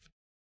life.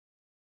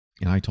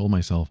 And I told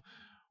myself,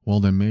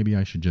 well, then maybe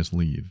I should just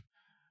leave.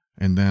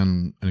 And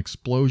then an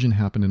explosion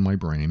happened in my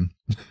brain.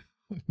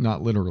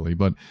 Not literally,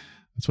 but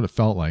that's what it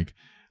felt like.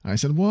 I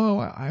said,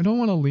 whoa, I don't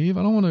want to leave.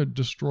 I don't want to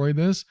destroy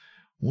this.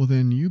 Well,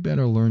 then you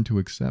better learn to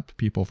accept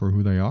people for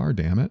who they are,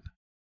 damn it.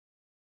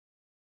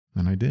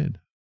 And I did.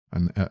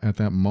 And at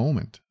that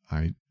moment,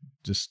 I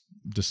just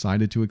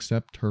decided to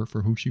accept her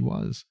for who she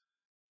was.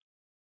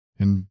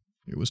 And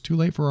it was too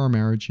late for our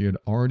marriage. She had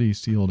already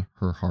sealed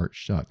her heart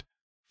shut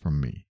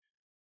from me.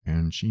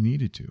 And she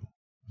needed to.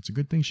 It's a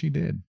good thing she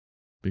did,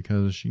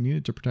 because she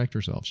needed to protect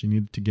herself. She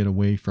needed to get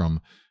away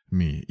from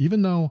me,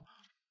 even though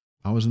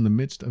I was in the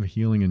midst of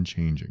healing and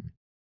changing.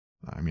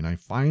 I mean, I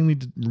finally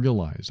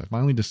realized, I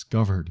finally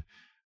discovered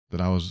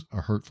that I was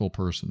a hurtful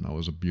person. I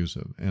was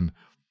abusive. And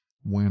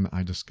when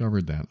I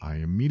discovered that, I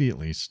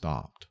immediately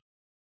stopped.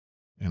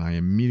 And I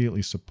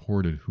immediately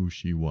supported who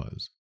she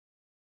was,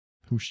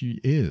 who she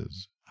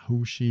is,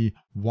 who she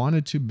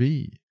wanted to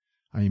be.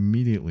 I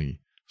immediately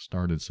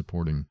started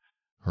supporting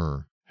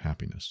her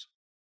happiness.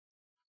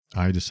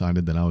 I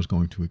decided that I was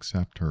going to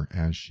accept her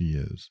as she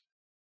is.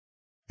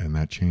 And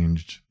that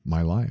changed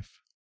my life.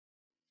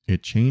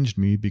 It changed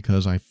me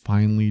because I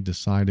finally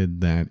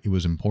decided that it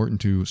was important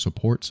to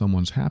support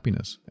someone's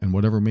happiness and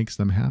whatever makes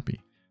them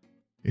happy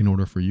in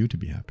order for you to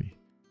be happy.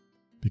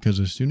 Because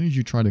as soon as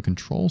you try to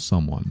control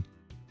someone,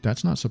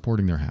 that's not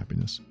supporting their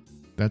happiness.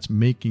 That's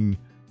making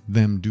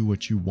them do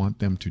what you want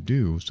them to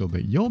do so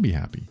that you'll be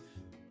happy.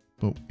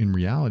 But in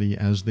reality,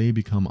 as they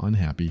become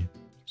unhappy,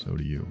 so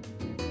do you.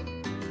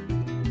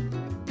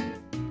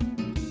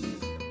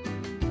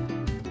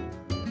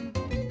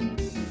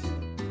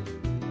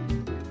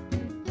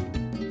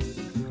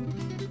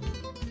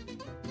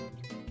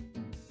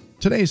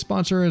 Today's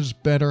sponsor is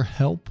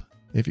BetterHelp.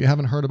 If you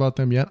haven't heard about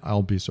them yet,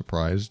 I'll be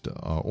surprised,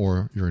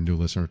 or you're a new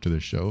listener to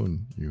this show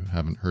and you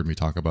haven't heard me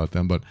talk about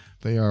them, but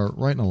they are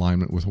right in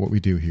alignment with what we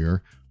do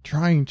here,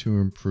 trying to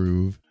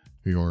improve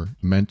your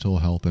mental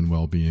health and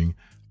well-being.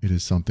 It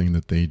is something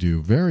that they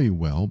do very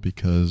well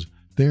because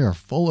they are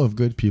full of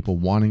good people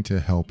wanting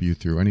to help you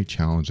through any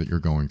challenge that you're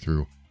going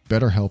through.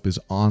 BetterHelp is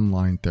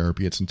online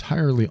therapy. It's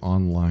entirely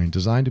online,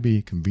 designed to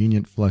be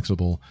convenient,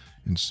 flexible,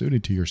 and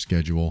suited to your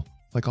schedule.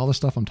 Like all the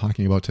stuff I'm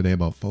talking about today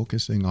about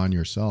focusing on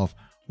yourself,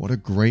 what a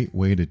great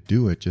way to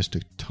do it, just to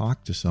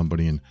talk to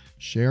somebody and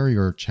share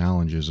your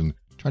challenges and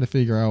try to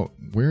figure out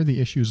where the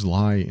issues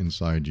lie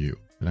inside you.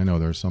 And I know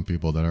there are some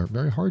people that are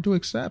very hard to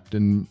accept,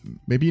 and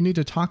maybe you need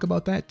to talk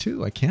about that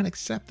too. I can't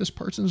accept this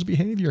person's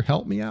behavior.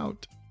 Help me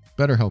out.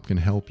 BetterHelp can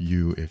help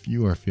you if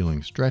you are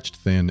feeling stretched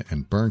thin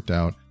and burnt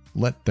out.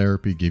 Let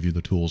therapy give you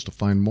the tools to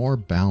find more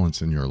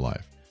balance in your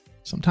life.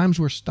 Sometimes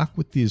we're stuck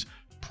with these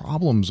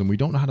problems and we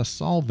don't know how to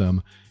solve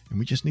them, and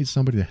we just need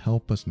somebody to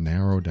help us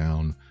narrow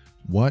down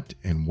what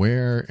and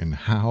where and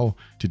how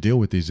to deal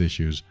with these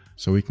issues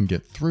so we can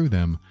get through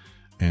them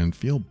and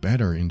feel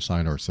better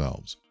inside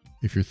ourselves.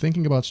 If you're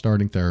thinking about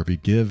starting therapy,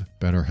 give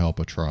BetterHelp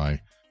a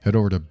try. Head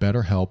over to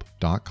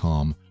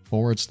betterhelp.com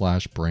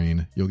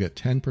BetterHelp.com/brain. You'll get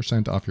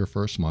 10% off your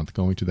first month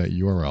going to that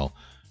URL.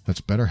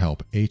 That's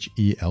BetterHelp,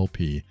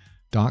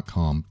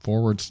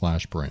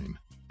 HELP.com/brain.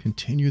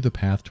 Continue the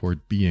path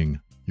toward being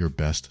your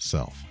best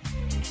self.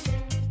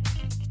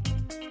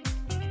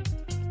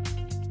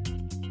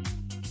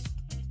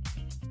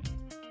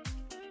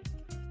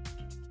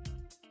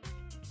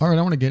 All right,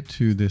 I want to get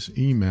to this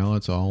email.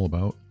 It's all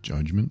about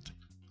judgment.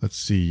 Let's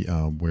see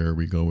where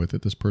we go with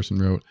it. This person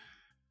wrote,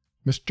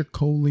 Mr.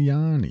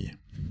 Coliani,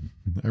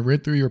 I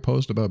read through your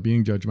post about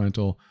being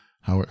judgmental,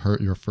 how it hurt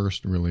your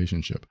first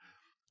relationship.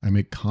 I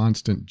make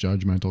constant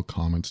judgmental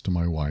comments to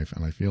my wife,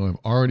 and I feel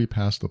I've already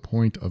passed the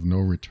point of no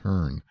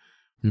return.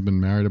 We've been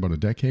married about a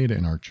decade,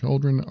 and our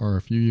children are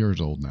a few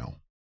years old now.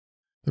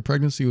 The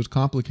pregnancy was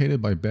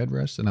complicated by bed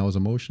rest, and I was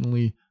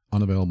emotionally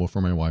unavailable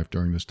for my wife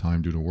during this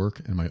time due to work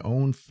and my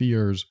own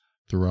fears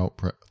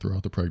throughout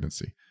the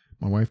pregnancy.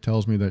 My wife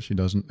tells me that she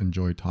doesn't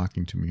enjoy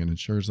talking to me and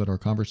ensures that our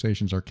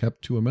conversations are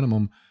kept to a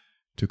minimum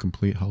to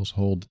complete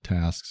household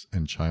tasks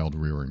and child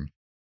rearing.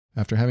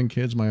 After having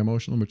kids, my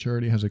emotional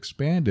maturity has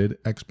expanded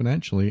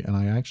exponentially, and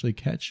I actually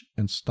catch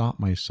and stop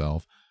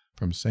myself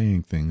from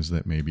saying things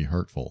that may be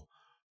hurtful.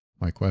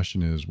 My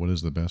question is, what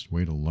is the best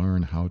way to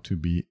learn how to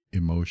be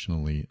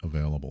emotionally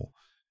available?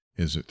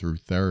 Is it through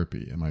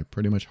therapy? Am I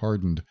pretty much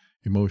hardened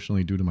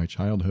emotionally due to my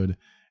childhood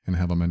and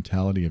have a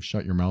mentality of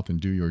shut your mouth and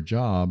do your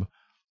job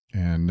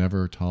and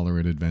never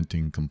tolerated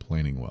venting,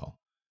 complaining well?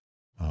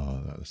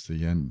 That's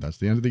the end. That's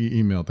the end of the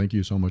email. Thank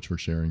you so much for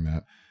sharing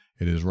that.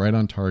 It is right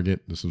on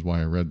target. This is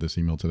why I read this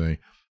email today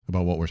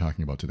about what we're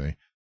talking about today.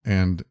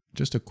 And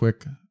just a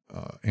quick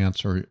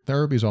answer.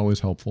 Therapy is always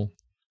helpful.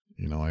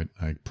 You know,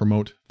 I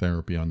promote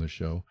therapy on this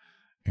show.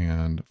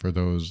 And for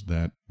those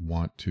that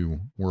want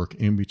to work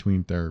in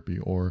between therapy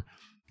or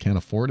can't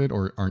afford it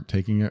or aren't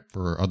taking it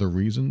for other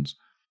reasons,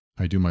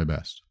 I do my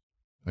best.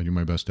 I do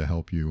my best to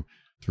help you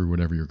through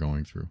whatever you're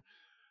going through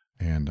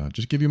and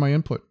just give you my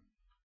input.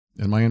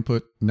 And my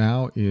input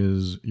now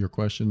is your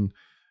question,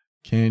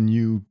 can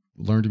you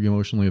learn to be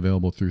emotionally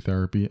available through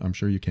therapy? I'm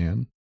sure you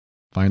can.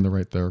 Find the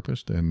right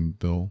therapist and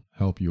they'll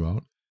help you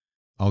out.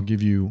 I'll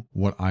give you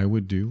what I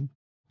would do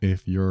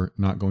if you're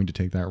not going to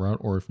take that route,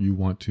 or if you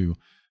want to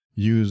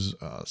use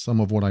some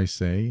of what I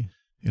say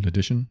in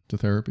addition to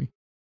therapy.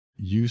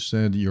 You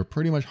said you're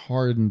pretty much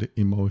hardened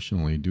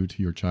emotionally due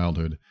to your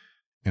childhood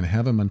and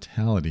have a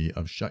mentality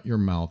of shut your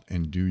mouth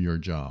and do your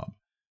job.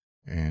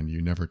 And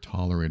you never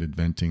tolerated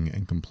venting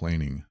and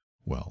complaining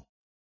well.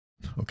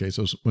 Okay,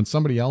 so when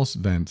somebody else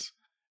vents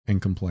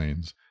and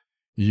complains,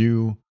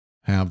 you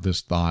have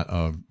this thought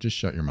of just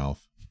shut your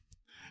mouth.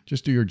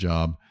 Just do your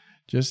job.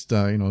 Just,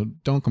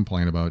 don't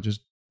complain about it.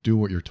 Just do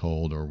what you're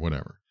told or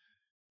whatever.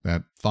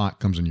 That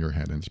thought comes in your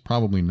head, and it's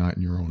probably not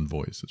in your own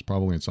voice. It's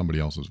probably in somebody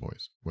else's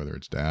voice, whether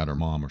it's dad or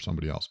mom or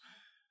somebody else.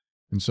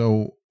 And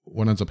so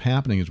what ends up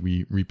happening is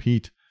we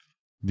repeat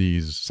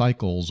these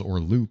cycles or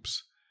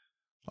loops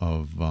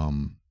of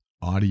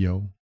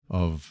audio,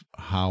 of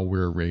how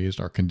we're raised,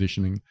 our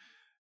conditioning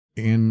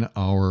in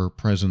our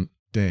present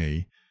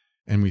day,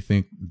 and we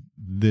think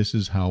this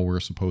is how we're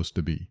supposed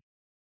to be.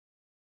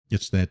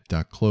 It's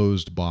that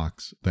closed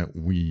box that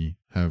we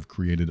have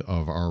created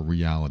of our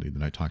reality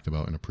that I talked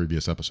about in a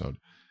previous episode.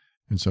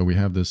 And so we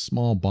have this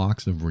small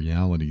box of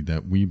reality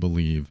that we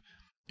believe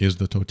is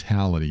the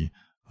totality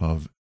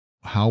of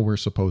how we're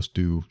supposed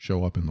to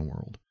show up in the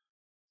world.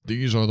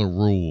 These are the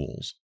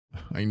rules.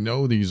 I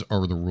know these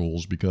are the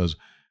rules because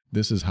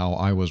this is how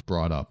I was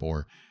brought up,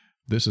 or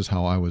this is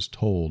how I was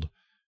told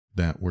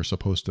that we're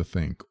supposed to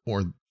think,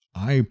 or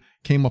I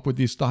came up with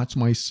these thoughts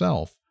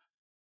myself,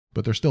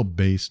 but they're still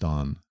based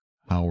on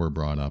how we're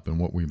brought up and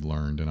what we've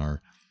learned in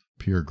our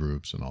peer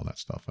groups and all that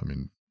stuff. I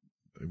mean,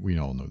 we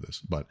all know this,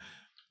 but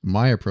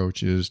my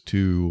approach is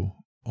to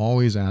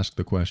always ask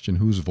the question,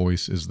 whose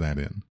voice is that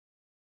in?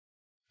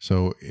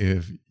 So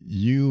if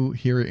you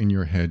hear it in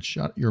your head,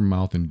 shut your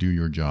mouth and do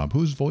your job,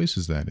 whose voice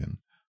is that in?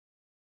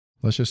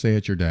 Let's just say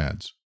it's your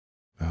dad's.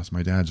 That's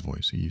my dad's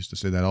voice. He used to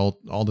say that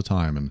all the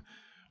time. And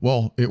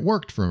well, it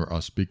worked for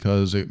us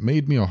because it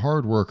made me a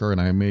hard worker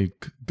and I made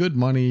good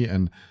money,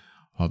 and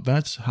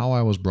that's how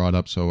I was brought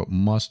up. So it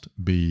must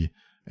be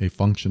a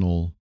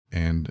functional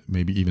and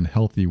maybe even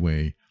healthy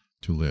way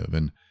to live.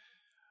 And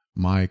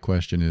my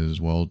question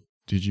is, well,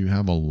 did you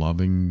have a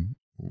loving,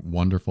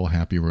 wonderful,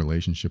 happy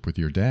relationship with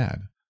your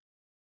dad?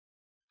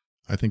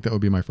 I think that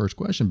would be my first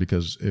question,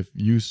 because if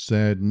you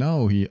said,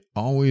 no, he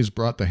always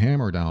brought the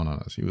hammer down on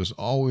us, he was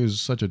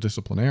always such a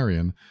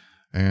disciplinarian,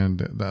 and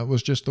that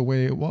was just the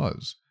way it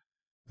was.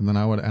 And then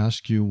I would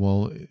ask you,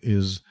 well,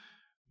 is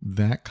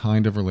that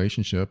kind of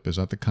relationship, is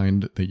that the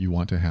kind that you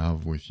want to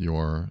have with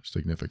your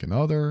significant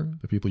other,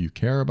 the people you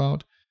care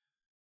about?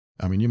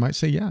 I mean, you might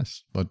say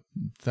yes, but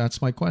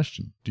that's my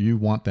question. Do you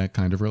want that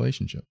kind of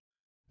relationship?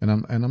 And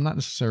I'm not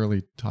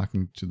necessarily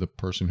talking to the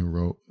person who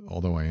wrote,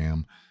 although I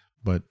am,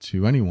 but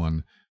to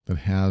anyone that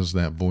has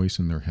that voice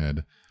in their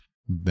head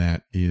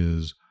that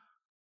is,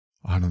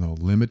 I don't know,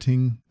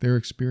 limiting their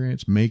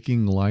experience,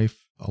 making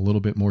life a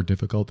little bit more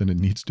difficult than it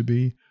needs to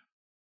be.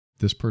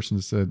 This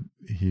person said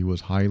he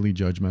was highly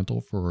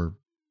judgmental for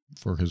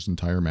for his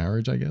entire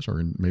marriage, I guess,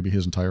 or maybe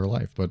his entire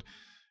life. But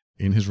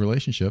in his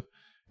relationship,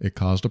 it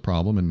caused a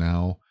problem, and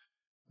now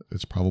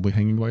it's probably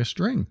hanging by a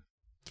string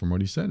from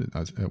what he said.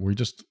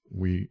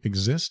 We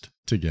exist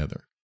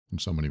together, in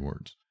so many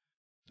words.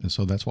 And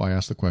so that's why I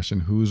asked the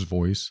question, whose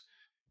voice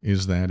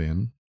is that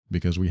in?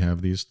 Because we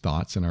have these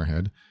thoughts in our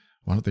head.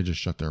 Why don't they just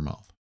shut their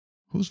mouth?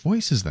 Whose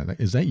voice is that?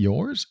 Is that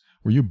yours?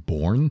 Were you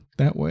born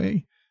that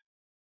way?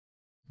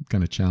 I'm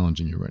kind of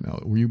challenging you right now.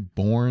 Were you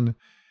born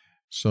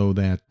so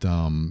that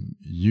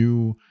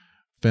you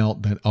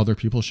felt that other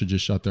people should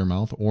just shut their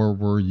mouth, or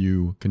were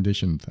you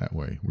conditioned that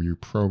way? Were you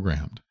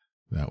programmed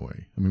that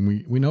way? I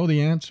mean, we know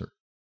the answer.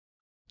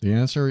 The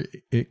answer,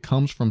 it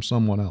comes from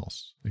someone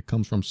else. It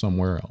comes from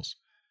somewhere else.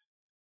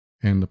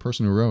 And the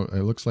person who wrote,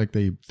 it looks like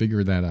they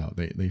figured that out.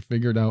 They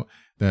figured out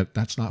that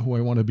that's not who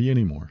I want to be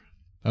anymore.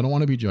 I don't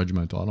want to be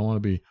judgmental. I don't want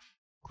to be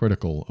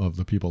critical of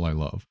the people I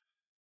love.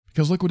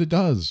 Because look what it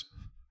does.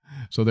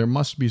 So there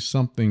must be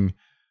something,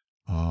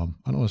 I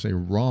don't want to say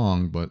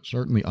wrong, but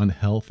certainly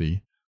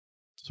unhealthy,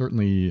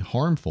 certainly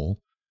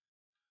harmful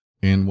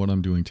in what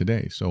I'm doing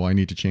today. So I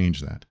need to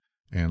change that.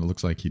 And it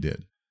looks like he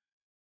did.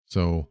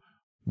 So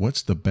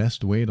what's the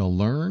best way to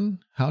learn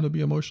how to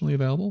be emotionally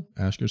available?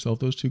 Ask yourself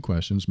those two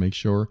questions. Make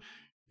sure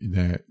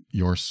that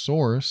your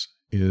source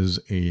is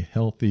a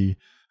healthy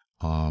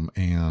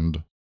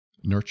and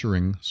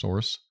nurturing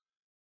source,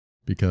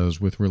 because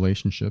with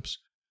relationships,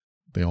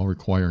 they all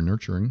require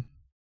nurturing.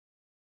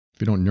 If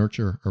you don't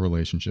nurture a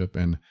relationship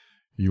and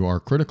you are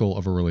critical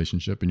of a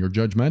relationship and you're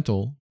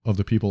judgmental of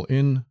the people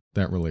in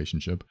that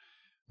relationship,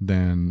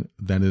 then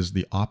that is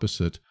the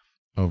opposite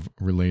of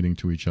relating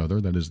to each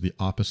other. That is the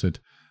opposite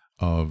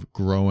of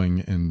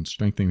growing and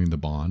strengthening the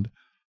bond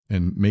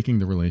and making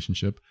the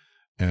relationship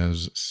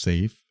as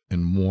safe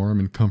and warm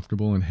and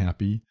comfortable and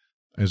happy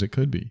as it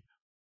could be.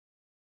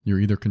 You're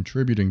either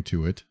contributing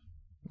to it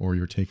or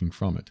you're taking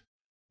from it,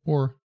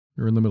 or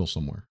you're in the middle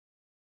somewhere.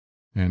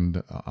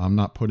 And I'm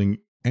not putting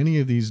any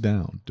of these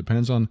down.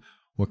 Depends on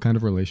what kind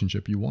of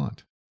relationship you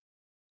want.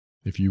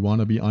 If you want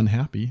to be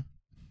unhappy,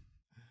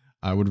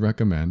 I would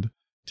recommend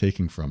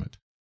taking from it.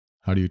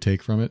 How do you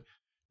take from it?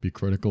 Be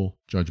critical,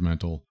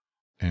 judgmental,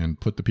 and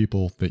put the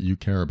people that you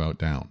care about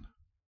down.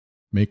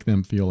 Make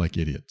them feel like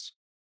idiots.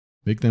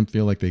 Make them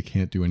feel like they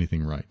can't do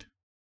anything right.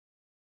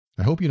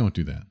 I hope you don't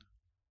do that,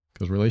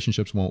 because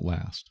relationships won't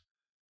last.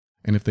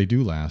 And if they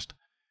do last,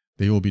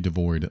 they will be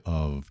devoid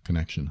of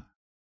connection.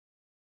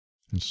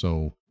 And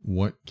so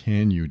what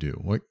can you do?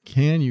 What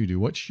can you do?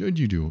 What should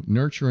you do?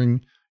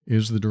 Nurturing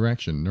is the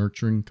direction.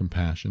 Nurturing,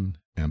 compassion,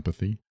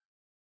 empathy.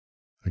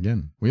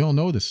 Again, we all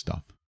know this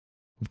stuff.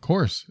 Of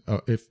course,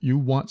 if you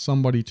want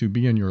somebody to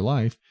be in your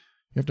life,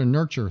 you have to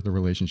nurture the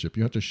relationship.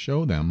 You have to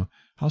show them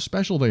how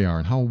special they are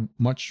and how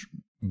much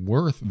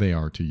worth they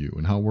are to you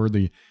and how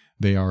worthy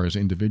they are as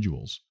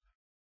individuals.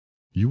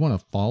 You want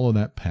to follow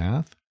that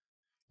path?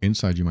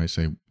 Inside you might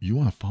say, you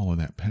want to follow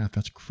that path?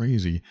 That's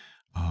crazy.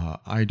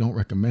 I don't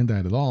recommend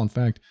that at all. In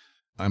fact,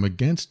 I'm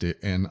against it,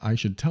 and I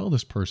should tell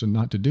this person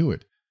not to do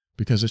it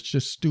because it's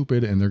just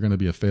stupid and they're going to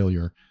be a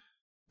failure.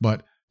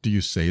 But do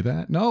you say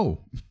that?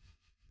 No.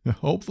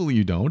 Hopefully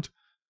you don't.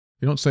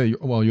 You don't say,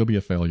 well, you'll be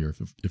a failure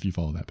if you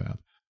follow that path.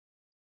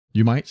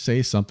 You might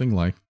say something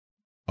like,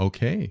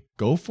 okay,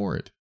 go for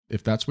it.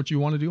 If that's what you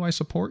want to do, I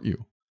support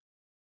you.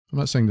 I'm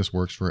not saying this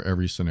works for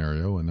every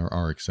scenario, and there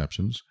are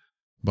exceptions.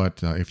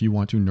 But if you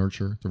want to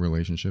nurture the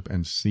relationship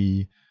and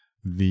see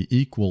the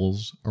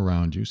equals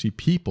around you, see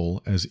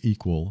people as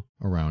equal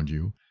around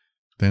you,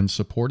 then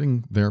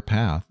supporting their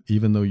path,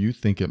 even though you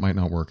think it might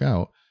not work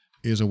out,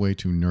 is a way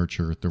to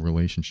nurture the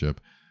relationship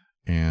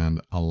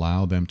and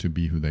allow them to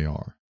be who they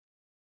are.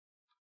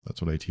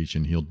 That's what I teach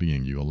in Healed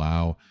Being. You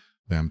allow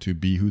them to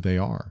be who they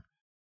are.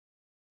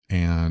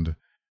 And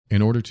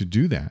in order to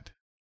do that,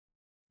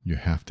 you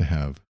have to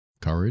have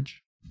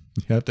courage.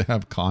 You have to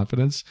have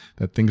confidence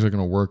that things are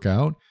going to work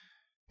out,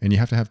 and you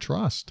have to have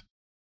trust.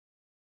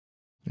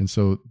 And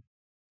so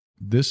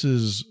this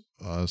is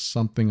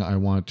something I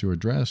want to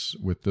address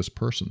with this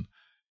person,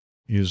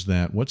 is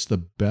that what's the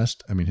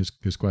best,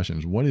 his question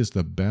is, what is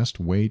the best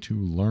way to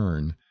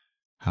learn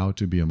how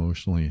to be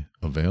emotionally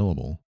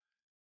available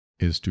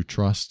is to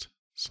trust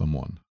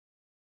someone.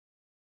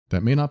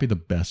 That may not be the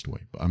best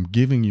way, but I'm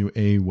giving you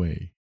a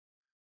way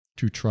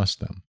to trust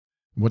them.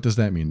 What does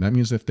that mean? That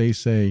means if they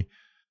say,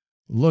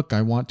 look,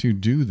 I want to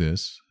do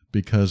this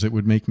because it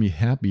would make me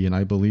happy and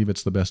I believe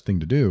it's the best thing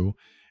to do,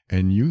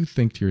 and you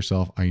think to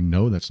yourself, I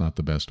know that's not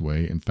the best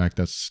way. In fact,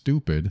 that's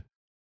stupid.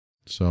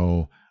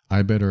 So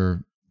I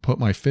better put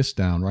my fist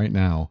down right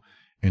now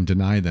and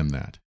deny them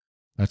that.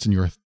 That's in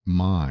your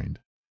mind.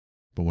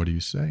 But what do you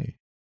say?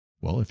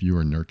 Well, if you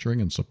were nurturing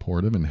and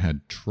supportive and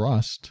had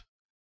trust,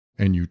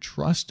 and you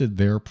trusted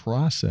their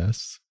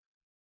process,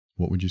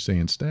 what would you say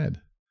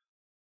instead?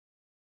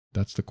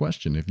 That's the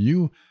question. If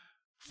you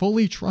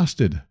fully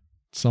trusted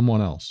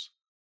someone else,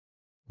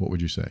 what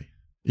would you say?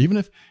 Even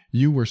if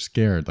you were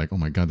scared, like, oh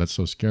my God, that's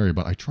so scary,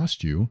 but I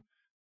trust you.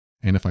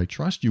 And if I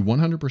trust you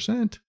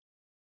 100%,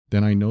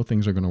 then I know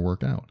things are going to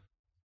work out.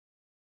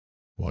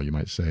 Well, you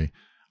might say,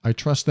 I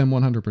trust them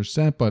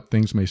 100%, but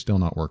things may still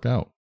not work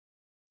out.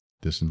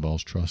 This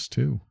involves trust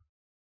too.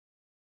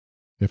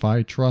 If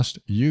I trust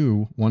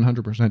you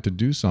 100% to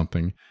do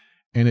something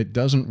and it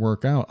doesn't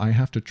work out, I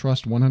have to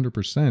trust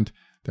 100%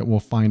 that we'll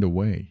find a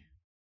way.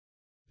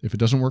 If it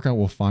doesn't work out,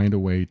 we'll find a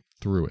way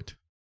through it.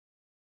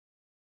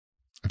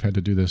 I've had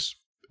to do this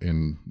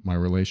in my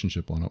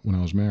relationship when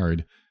I was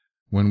married.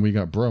 When we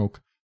got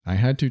broke, I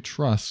had to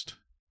trust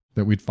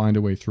that we'd find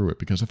a way through it,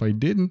 because if I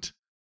didn't,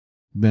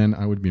 then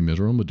I would be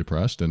miserable,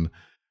 depressed, and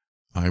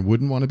I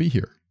wouldn't want to be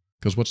here.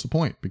 Because what's the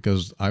point?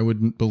 Because I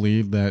wouldn't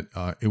believe that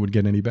it would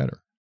get any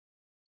better.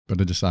 But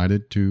I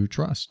decided to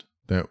trust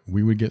that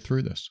we would get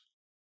through this.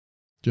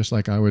 Just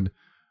like I would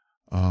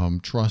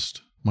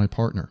trust my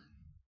partner.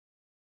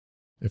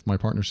 If my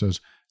partner says,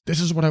 this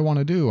is what I want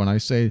to do, and I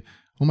say,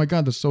 oh my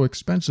God, that's so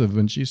expensive,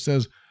 and she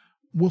says,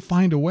 we'll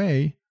find a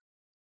way,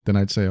 then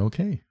I'd say,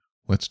 okay,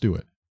 let's do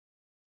it.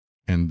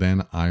 And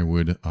then I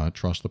would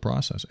trust the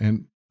process.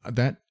 And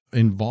that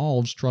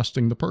involves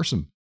trusting the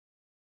person.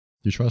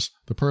 You trust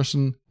the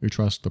person, you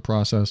trust the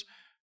process,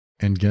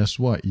 and guess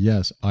what?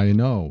 Yes, I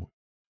know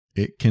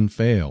it can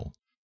fail.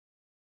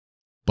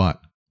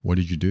 But what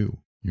did you do?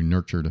 You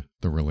nurtured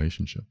the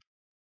relationship.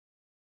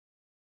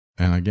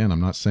 And again, I'm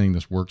not saying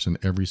this works in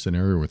every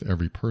scenario with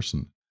every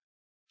person,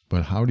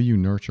 but how do you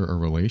nurture a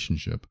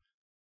relationship?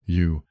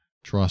 You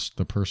trust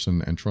the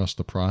person and trust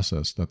the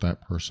process that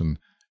that person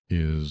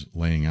is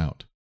laying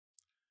out.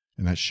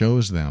 And that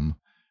shows them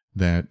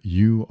that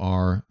you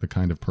are the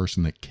kind of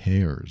person that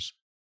cares.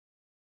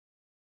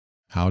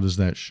 How does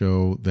that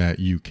show that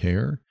you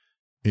care?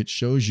 It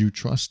shows you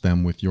trust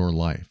them with your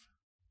life.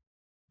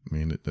 I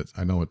mean,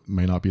 I know it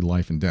may not be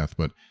life and death,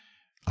 but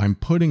I'm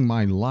putting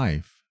my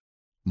life,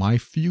 my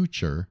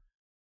future,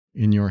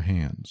 in your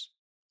hands.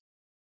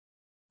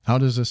 How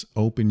does this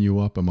open you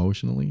up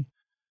emotionally?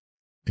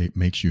 It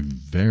makes you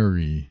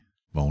very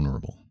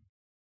vulnerable.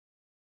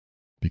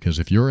 Because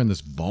if you're in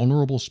this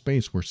vulnerable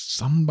space where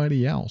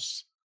somebody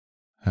else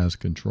has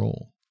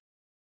control,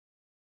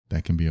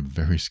 that can be a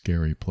very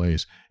scary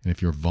place. And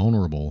if you're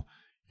vulnerable,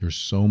 you're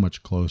so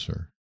much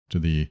closer to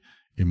the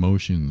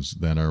emotions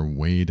that are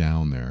way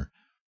down there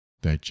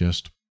that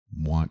just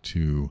want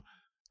to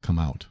come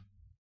out.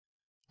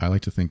 I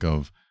like to think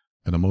of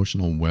an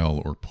emotional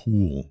well or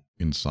pool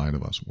inside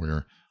of us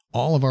where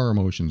all of our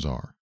emotions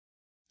are.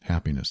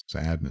 Happiness,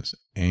 sadness,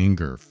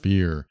 anger,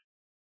 fear,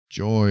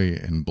 joy,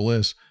 and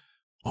bliss.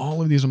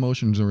 All of these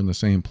emotions are in the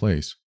same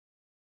place.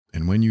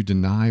 And when you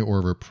deny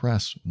or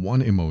repress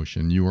one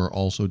emotion, you are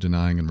also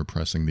denying and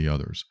repressing the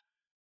others.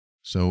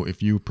 So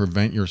if you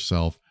prevent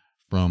yourself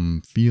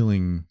from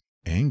feeling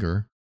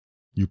anger,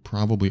 you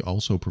probably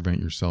also prevent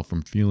yourself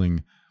from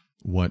feeling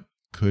what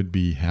could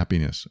be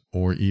happiness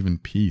or even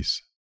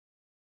peace.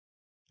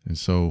 And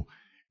so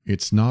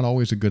it's not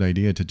always a good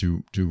idea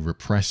to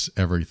repress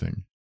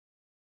everything,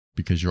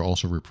 because you're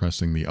also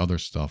repressing the other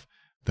stuff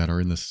that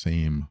are in the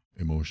same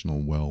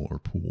emotional well or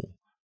pool.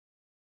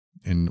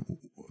 And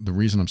the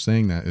reason I'm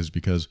saying that is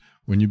because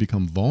when you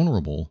become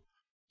vulnerable,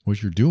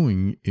 what you're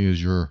doing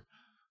is you're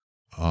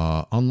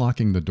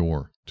unlocking the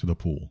door to the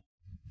pool,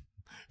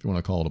 if you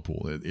want to call it a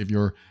pool. If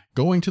you're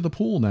going to the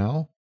pool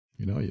now,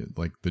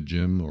 like the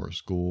gym or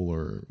school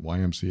or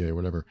YMCA,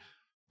 whatever,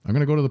 I'm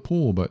going to go to the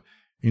pool, but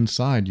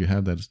inside you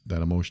have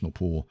that emotional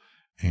pool.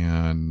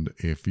 And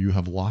if you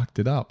have locked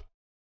it up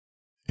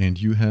and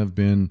you have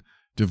been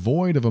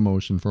devoid of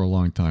emotion for a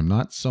long time,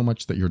 not so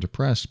much that you're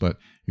depressed, but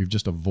you've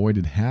just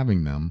avoided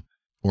having them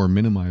or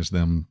minimized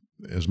them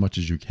as much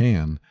as you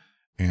can,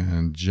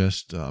 and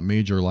just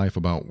made your life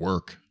about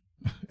work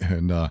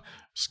and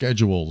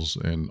schedules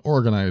and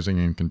organizing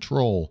and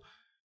control.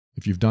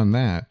 If you've done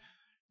that,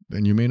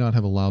 then you may not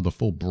have allowed the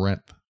full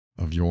breadth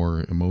of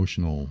your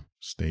emotional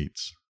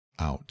states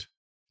out.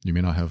 You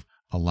may not have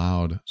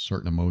allowed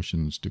certain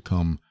emotions to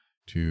come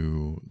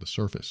to the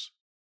surface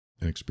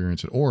and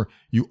experience it, or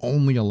you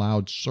only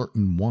allowed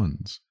certain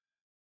ones.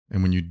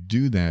 And when you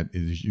do that,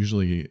 it is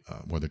usually,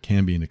 there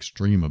can be an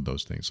extreme of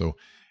those things. So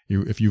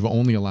if you've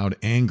only allowed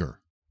anger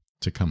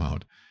to come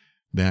out,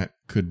 that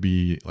could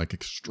be like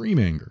extreme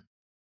anger.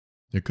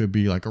 It could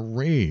be like a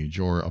rage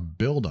or a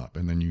buildup,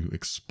 and then you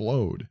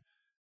explode.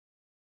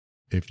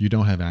 If you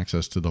don't have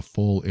access to the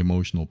full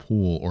emotional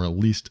pool, or at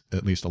least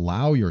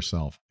allow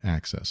yourself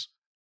access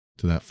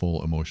to that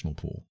full emotional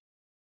pool,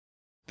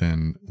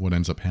 then what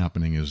ends up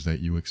happening is that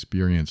you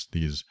experience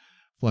these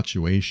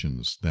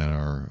fluctuations that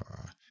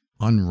are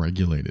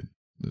unregulated.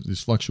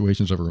 These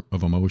fluctuations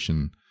of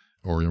emotion,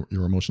 or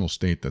your emotional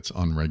state that's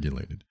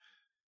unregulated.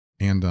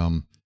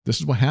 And this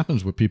is what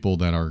happens with people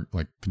that are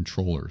like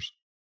controllers.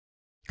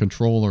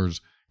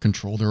 Controllers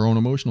control their own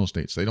emotional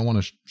states. They don't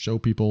want to show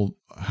people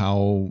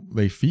how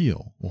they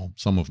feel. Well,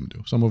 some of them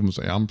do. Some of them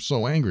say, I'm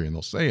so angry, and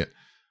they'll say it.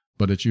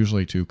 But it's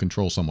usually to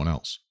control someone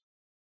else.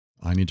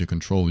 I need to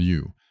control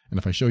you. And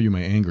if I show you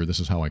my anger, this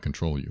is how I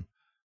control you.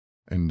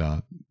 And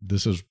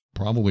this is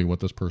probably what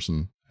this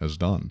person has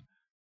done.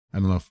 I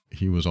don't know if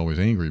he was always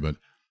angry, but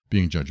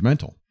being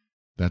judgmental,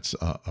 that's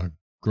a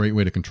great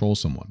way to control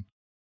someone.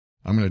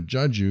 I'm going to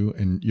judge you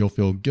and you'll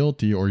feel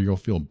guilty or you'll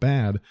feel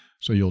bad.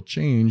 So you'll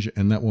change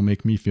and that will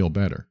make me feel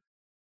better.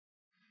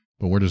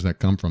 But where does that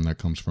come from? That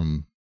comes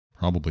from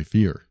probably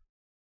fear.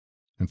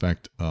 In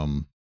fact,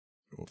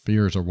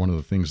 fears are one of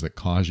the things that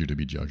cause you to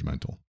be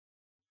judgmental.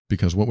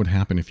 Because what would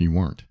happen if you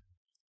weren't?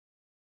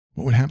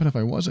 What would happen if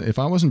I wasn't? If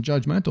I wasn't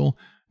judgmental,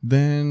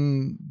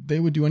 then they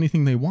would do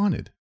anything they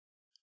wanted.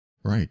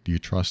 Right. Do you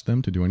trust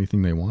them to do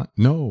anything they want?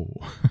 No.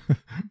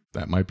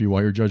 That might be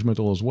why you're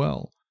judgmental as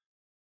well.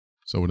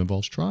 So it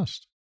involves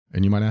trust.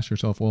 And you might ask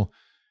yourself, well,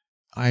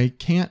 I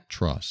can't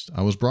trust.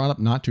 I was brought up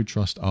not to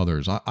trust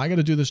others. I got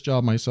to do this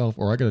job myself,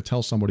 or I got to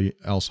tell somebody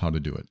else how to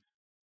do it.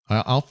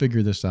 I'll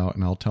figure this out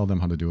and I'll tell them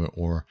how to do it,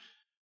 or,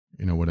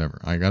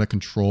 whatever. I got to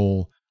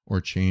control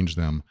or change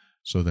them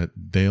so that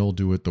they'll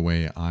do it the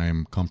way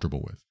I'm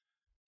comfortable with.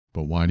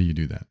 But why do you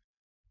do that?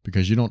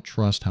 Because you don't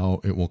trust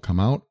how it will come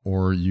out,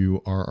 or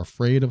you are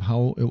afraid of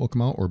how it will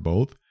come out, or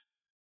both.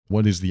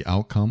 What is the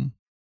outcome?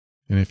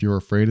 And if you're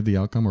afraid of the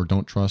outcome or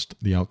don't trust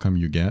the outcome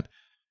you get,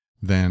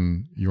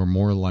 then you're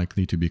more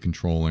likely to be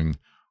controlling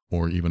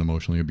or even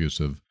emotionally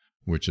abusive,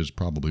 which is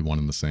probably one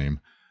and the same.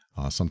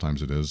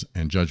 Sometimes it is.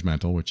 And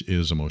judgmental, which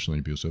is emotionally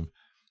abusive.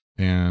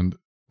 And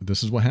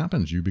this is what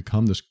happens. You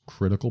become this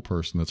critical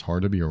person that's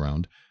hard to be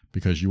around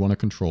because you want to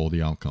control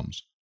the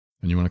outcomes.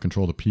 And you want to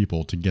control the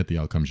people to get the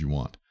outcomes you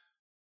want.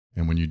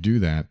 And when you do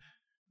that,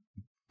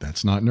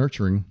 that's not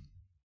nurturing.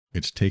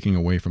 It's taking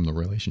away from the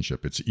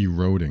relationship. It's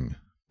eroding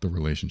the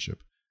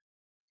relationship.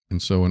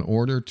 And so in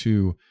order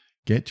to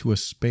get to a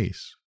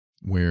space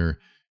where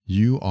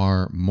you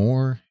are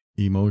more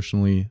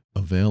emotionally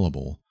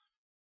available,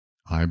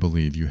 I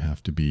believe you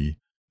have to be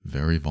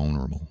very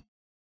vulnerable.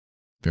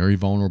 Very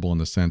vulnerable in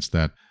the sense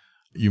that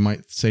you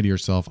might say to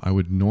yourself, I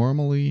would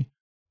normally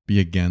be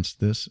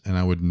against this, and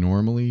I would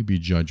normally be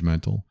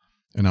judgmental,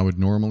 and I would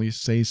normally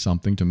say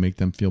something to make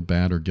them feel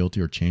bad or guilty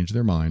or change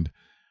their mind.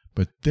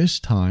 But this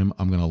time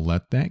I'm going to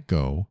let that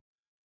go,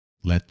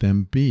 let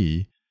them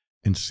be,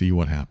 and see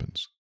what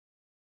happens.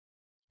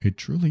 It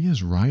truly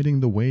is riding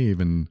the wave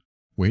and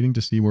waiting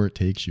to see where it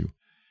takes you.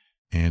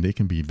 And it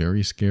can be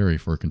very scary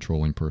for a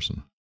controlling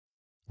person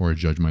or a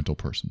judgmental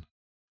person.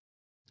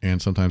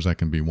 And sometimes that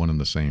can be one and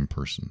the same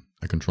person.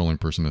 A controlling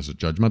person is a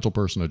judgmental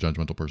person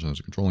is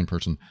a controlling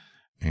person.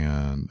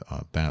 And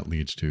that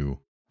leads to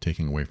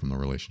taking away from the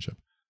relationship.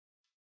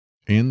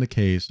 In the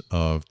case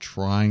of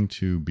trying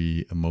to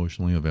be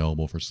emotionally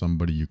available for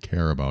somebody you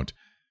care about,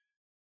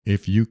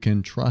 if you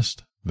can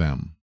trust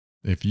them,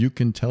 if you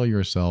can tell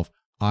yourself,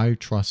 I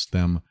trust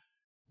them,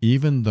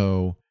 even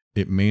though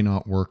it may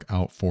not work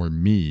out for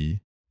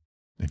me,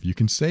 if you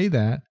can say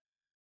that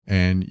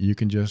and you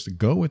can just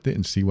go with it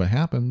and see what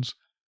happens,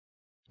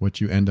 what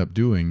you end up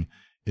doing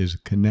is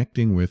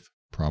connecting with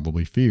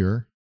probably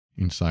fear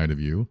inside of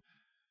you,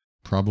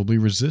 probably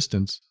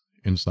resistance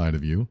inside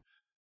of you,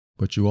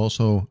 but you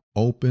also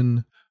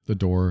open the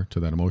door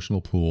to that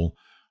emotional pool,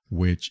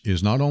 which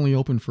is not only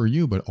open for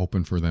you, but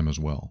open for them as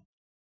well.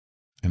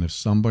 And if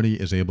somebody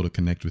is able to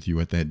connect with you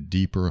at that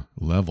deeper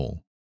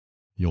level,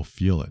 you'll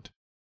feel it.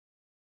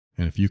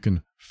 And if you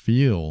can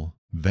feel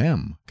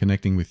them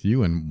connecting with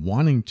you and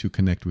wanting to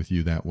connect with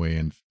you that way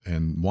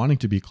and wanting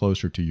to be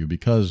closer to you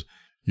because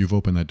you've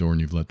opened that door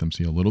and you've let them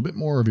see a little bit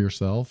more of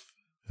yourself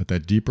at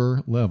that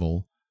deeper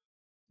level,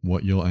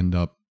 what you'll end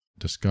up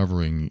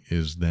discovering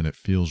is that it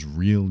feels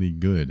really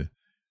good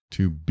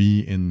to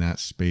be in that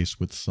space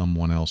with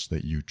someone else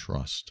that you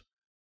trust.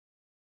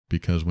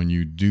 Because when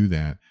you do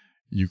that,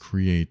 you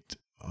create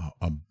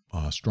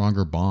a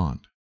stronger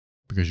bond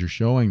because you're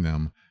showing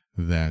them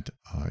that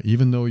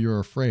even though you're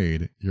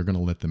afraid, you're going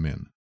to let them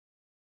in.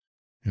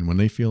 And when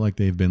they feel like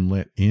they've been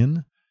let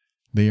in,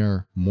 they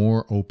are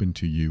more open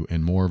to you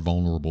and more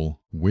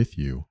vulnerable with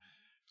you.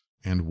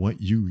 And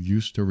what you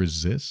used to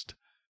resist,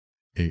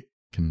 it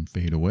can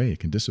fade away, it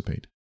can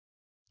dissipate.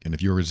 And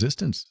if your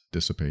resistance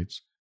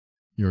dissipates,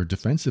 your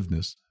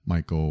defensiveness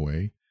might go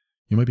away.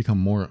 You might become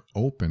more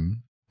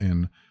open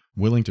and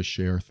willing to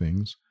share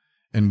things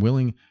and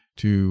willing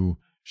to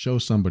show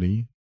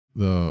somebody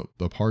the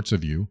parts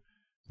of you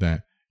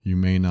that you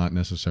may not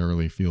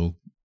necessarily feel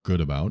good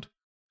about,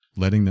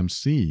 letting them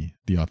see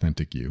the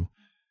authentic you.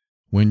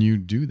 When you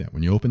do that,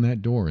 when you open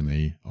that door and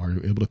they are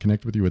able to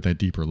connect with you at that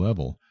deeper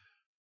level,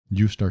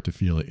 you start to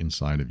feel it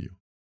inside of you.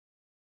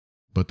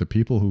 But the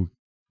people who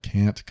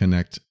can't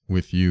connect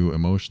with you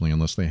emotionally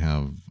unless they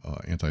have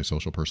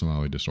antisocial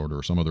personality disorder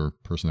or some other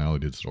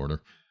personality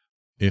disorder,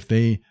 if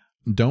they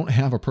don't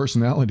have a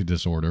personality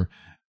disorder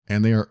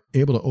and they are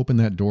able to open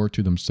that door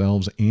to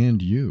themselves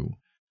and you,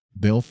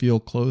 they'll feel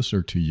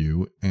closer to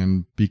you.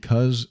 And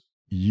because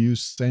you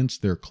sense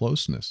their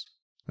closeness,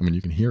 I mean,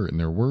 you can hear it in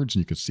their words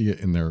and you can see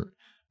it in their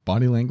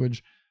body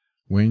language.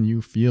 When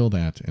you feel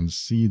that and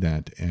see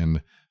that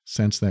and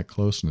sense that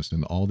closeness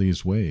in all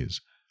these ways,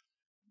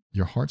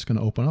 your heart's going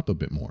to open up a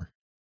bit more.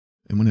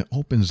 And when it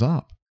opens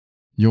up,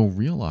 you'll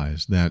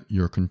realize that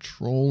your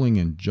controlling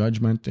and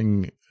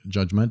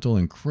judgmental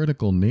and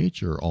critical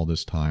nature all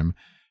this time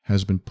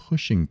has been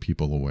pushing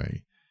people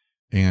away.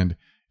 And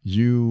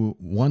you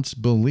once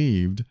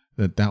believed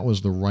that that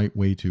was the right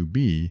way to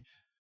be,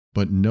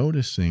 but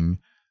noticing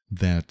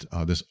that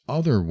this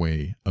other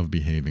way of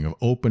behaving, of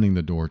opening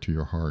the door to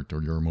your heart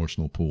or your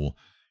emotional pool,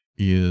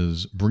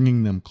 is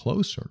bringing them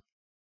closer.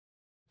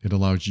 It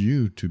allows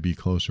you to be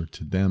closer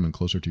to them and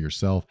closer to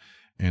yourself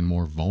and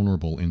more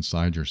vulnerable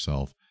inside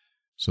yourself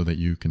so that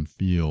you can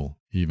feel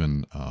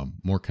even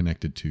more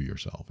connected to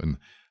yourself. And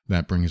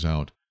that brings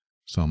out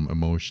some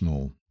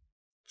emotional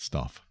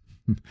stuff.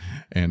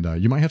 And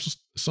you might have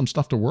some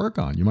stuff to work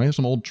on. You might have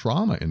some old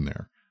trauma in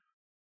there.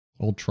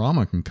 Old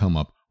trauma can come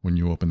up when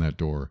you open that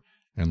door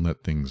and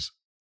let things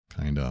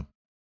kind of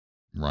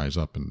rise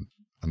up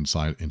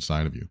inside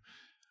of you.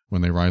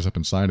 When they rise up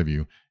inside of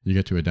you, you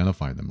get to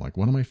identify them. Like,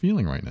 what am I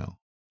feeling right now?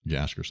 You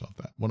ask yourself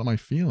that. What am I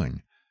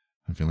feeling?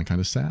 I'm feeling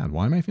kind of sad.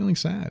 Why am I feeling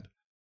sad?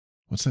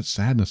 What's that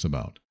sadness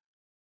about?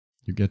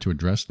 You get to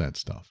address that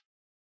stuff.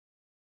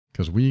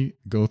 Because we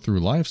go through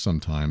life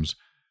sometimes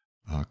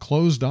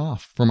closed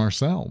off from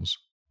ourselves.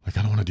 Like,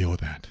 I don't want to deal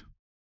with that.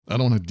 I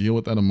don't want to deal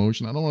with that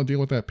emotion. I don't want to deal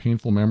with that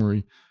painful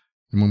memory.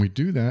 And when we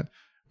do that,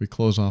 we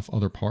close off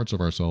other parts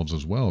of ourselves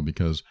as well,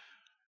 because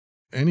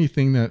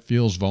anything that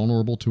feels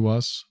vulnerable to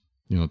us,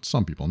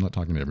 some people, I'm not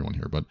talking to everyone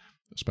here, but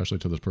especially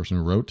to this person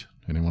who wrote,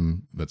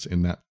 anyone that's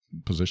in that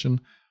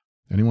position,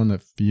 anyone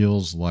that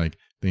feels like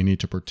they need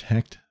to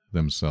protect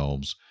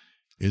themselves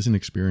isn't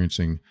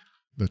experiencing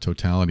the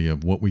totality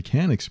of what we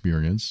can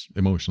experience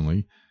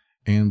emotionally,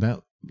 and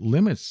that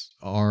limits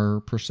our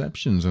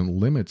perceptions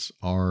and limits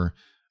our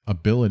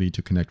ability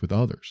to connect with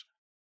others.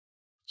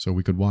 So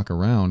we could walk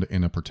around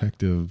in a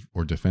protective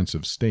or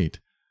defensive state,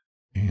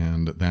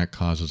 and that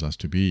causes us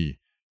to be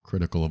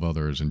critical of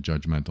others and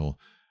judgmental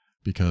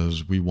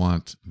because we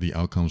want the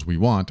outcomes we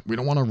want. We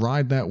don't want to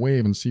ride that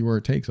wave and see where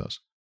it takes us.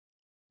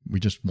 We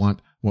just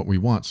want what we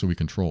want, so we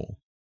control.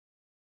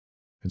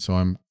 And so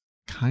I'm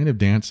kind of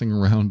dancing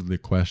around the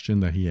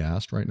question that he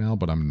asked right now,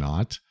 but I'm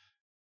not,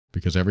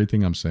 because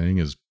everything I'm saying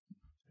is,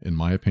 in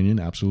my opinion,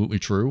 absolutely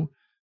true.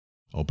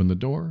 Open the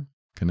door,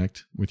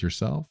 connect with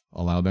yourself,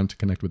 allow them to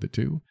connect with it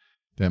too.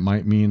 That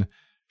might mean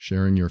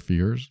sharing your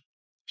fears,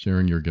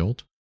 sharing your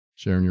guilt,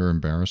 sharing your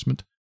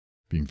embarrassment,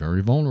 being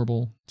very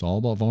vulnerable. It's all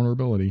about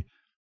vulnerability,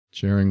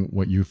 sharing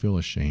what you feel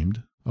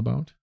ashamed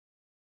about.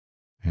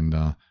 And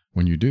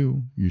when you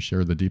do, you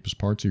share the deepest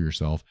parts of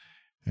yourself,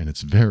 and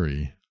it's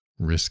very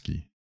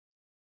risky.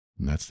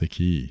 And that's the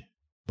key.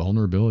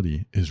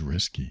 Vulnerability is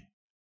risky.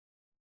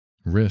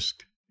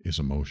 Risk is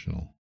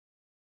emotional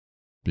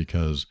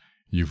because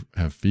you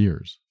have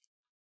fears.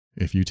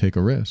 If you take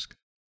a risk,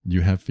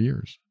 you have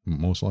fears,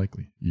 most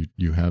likely.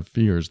 You have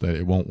fears that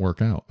it won't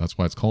work out. That's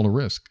why it's called a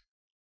risk.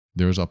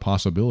 There's a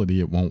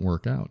possibility it won't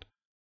work out.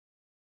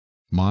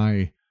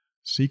 My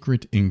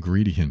secret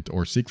ingredient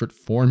or secret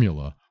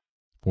formula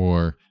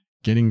for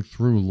getting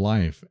through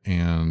life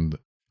and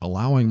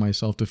allowing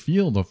myself to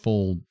feel the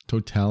full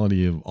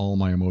totality of all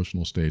my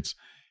emotional states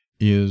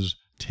is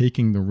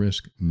taking the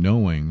risk,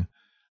 knowing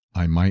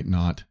I might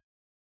not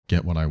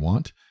get what I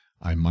want,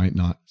 I might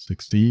not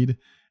succeed,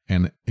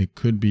 and it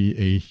could be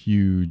a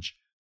huge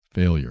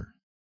failure.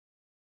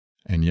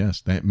 And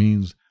yes, that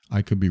means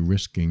I could be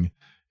risking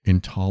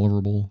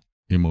intolerable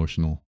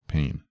emotional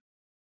pain.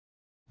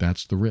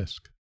 That's the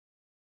risk.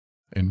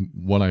 And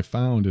what I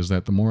found is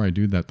that the more I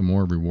do that, the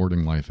more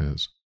rewarding life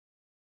is.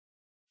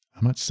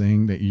 I'm not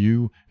saying that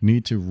you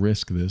need to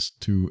risk this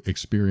to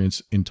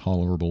experience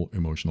intolerable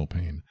emotional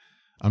pain.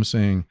 I'm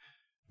saying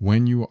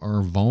when you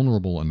are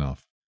vulnerable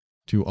enough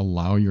to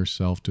allow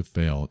yourself to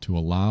fail, to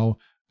allow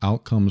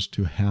outcomes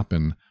to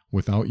happen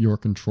without your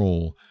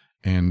control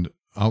and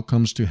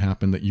outcomes to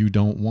happen that you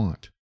don't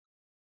want,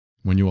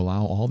 when you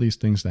allow all these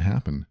things to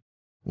happen,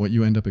 what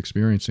you end up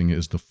experiencing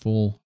is the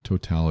full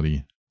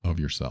totality of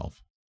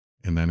yourself.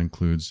 And that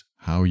includes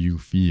how you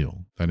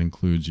feel. That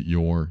includes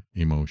your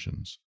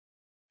emotions.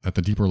 At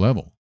the deeper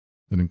level,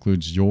 that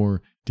includes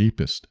your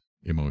deepest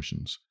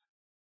emotions,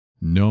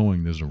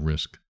 knowing there's a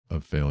risk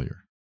of failure.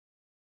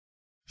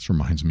 This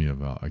reminds me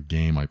of a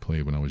game I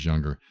played when I was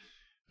younger.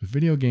 A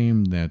video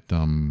game that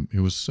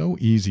it was so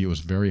easy, it was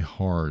very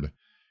hard.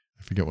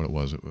 I forget what it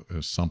was. It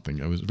was something.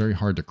 It was very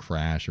hard to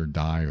crash or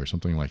die or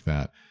something like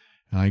that.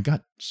 And I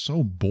got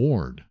so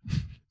bored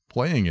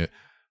playing it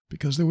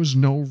because there was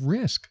no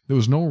risk. There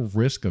was no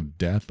risk of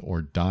death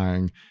or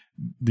dying.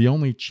 The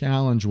only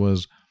challenge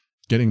was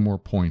getting more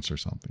points or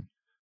something.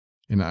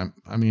 And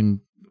I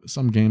mean,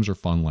 some games are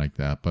fun like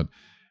that, but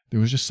there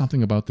was just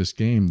something about this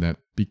game that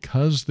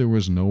because there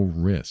was no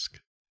risk,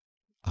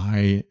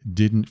 I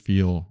didn't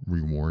feel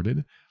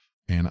rewarded.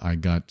 And I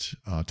got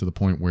to the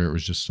point where it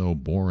was just so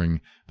boring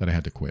that I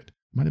had to quit. It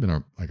might have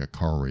been like a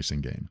car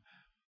racing game.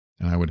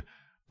 And I would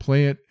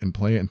play it and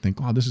think,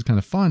 oh, this is kind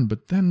of fun.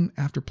 But then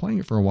after playing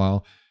it for a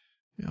while,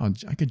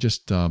 I could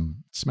just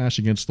smash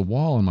against the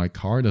wall and my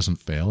car doesn't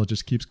fail. It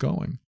just keeps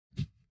going.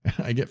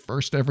 I get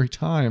first every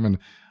time. And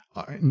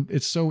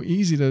it's so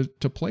easy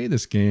to play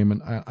this game.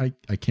 And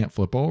I can't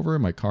flip over.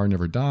 My car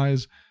never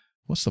dies.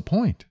 What's the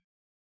point?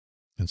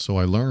 And so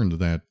I learned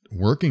that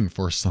working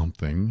for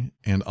something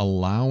and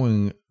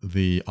allowing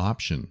the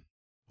option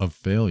of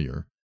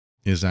failure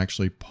is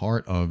actually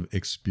part of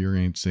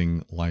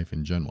experiencing life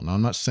in general. Now,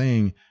 I'm not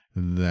saying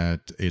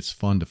that it's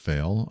fun to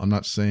fail. I'm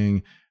not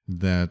saying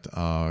that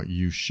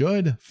you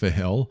should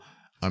fail.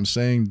 I'm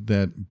saying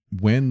that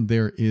when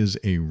there is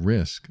a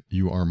risk,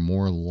 you are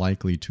more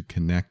likely to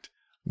connect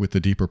with the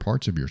deeper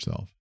parts of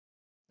yourself.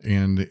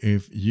 And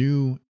if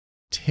you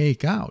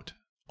take out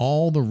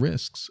all the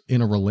risks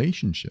in a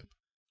relationship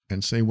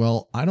and say,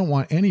 well, I don't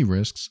want any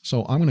risks,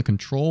 so I'm going to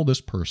control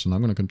this person.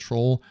 I'm going to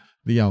control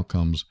the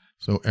outcomes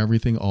so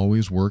everything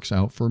always works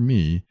out for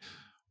me.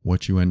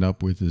 What you end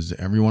up with is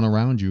everyone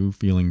around you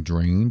feeling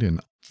drained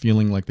and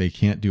feeling like they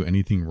can't do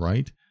anything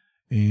right.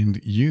 And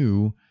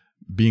you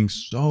being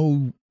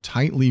so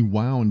tightly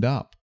wound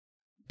up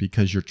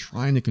because you're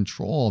trying to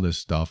control all this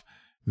stuff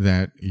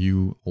that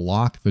you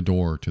lock the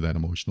door to that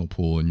emotional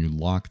pool and you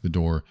lock the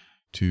door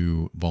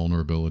to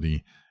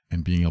vulnerability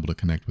and being able to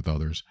connect with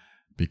others,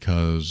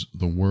 because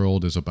the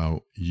world is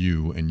about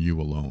you and you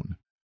alone.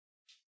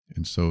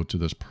 And so to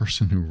this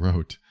person who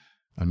wrote,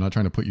 I'm not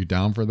trying to put you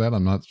down for that.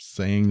 I'm not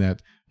saying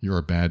that you're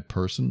a bad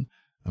person.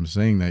 I'm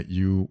saying that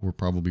you were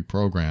probably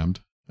programmed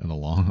a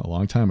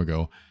long time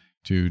ago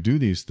to do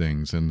these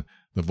things. And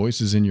the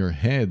voices in your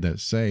head that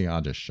say,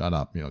 just shut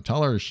up,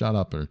 tell her to shut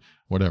up or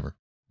whatever.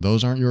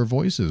 Those aren't your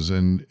voices.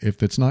 And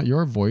if it's not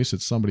your voice,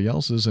 it's somebody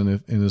else's.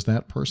 And is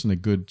that person a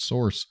good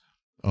source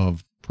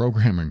of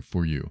programming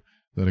for you?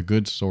 That a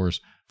good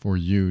source for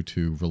you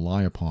to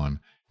rely upon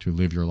to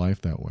live your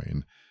life that way?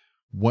 And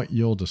what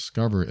you'll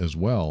discover as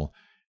well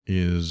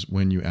is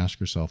when you ask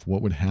yourself,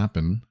 what would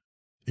happen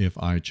if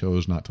I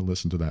chose not to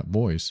listen to that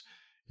voice?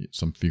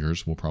 Some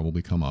fears will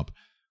probably come up.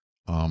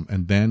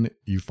 And then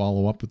you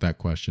follow up with that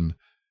question,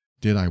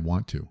 did I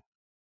want to?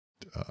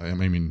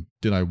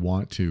 Did I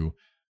want to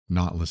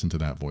not listen to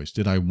that voice?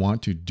 Did I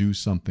want to do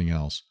something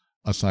else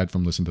aside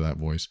from listen to that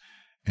voice?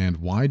 And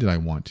why did I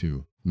want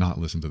to not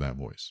listen to that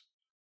voice?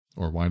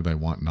 Or why did I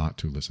want not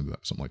to listen to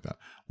that? Something like that.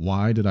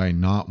 Why did I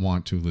not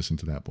want to listen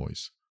to that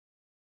voice?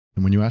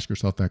 And when you ask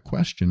yourself that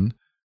question,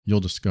 you'll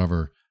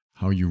discover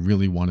how you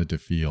really wanted to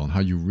feel and how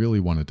you really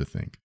wanted to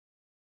think.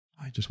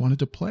 I just wanted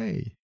to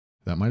play.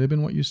 That might have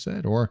been what you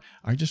said. Or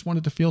I just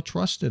wanted to feel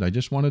trusted. I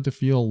just wanted to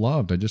feel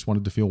loved. I just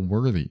wanted to feel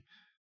worthy.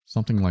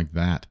 Something like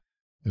that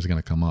is going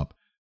to come up.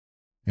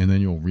 And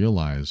then you'll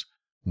realize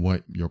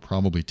what you're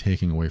probably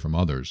taking away from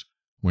others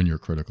when you're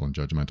critical and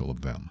judgmental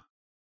of them.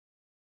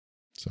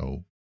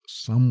 So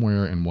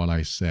somewhere in what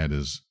I said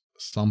is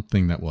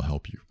something that will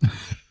help you.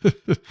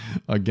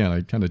 Again,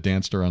 I kind of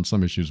danced around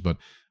some issues, but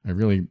I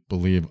really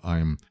believe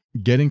I'm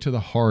getting to the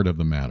heart of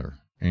the matter.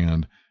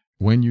 And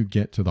when you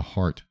get to the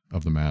heart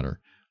of the matter,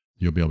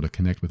 you'll be able to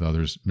connect with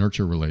others,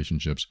 nurture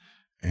relationships,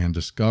 and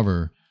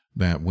discover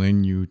that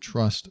when you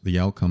trust the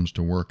outcomes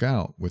to work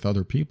out with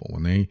other people,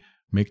 when they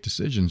make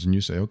decisions and you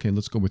say, okay,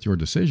 let's go with your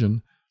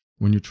decision,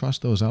 when you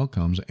trust those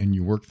outcomes and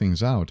you work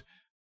things out,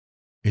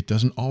 it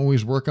doesn't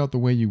always work out the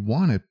way you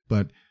want it,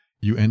 but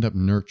you end up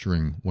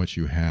nurturing what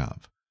you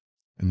have.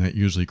 And that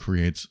usually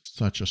creates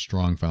such a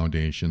strong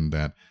foundation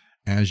that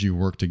as you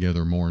work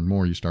together more and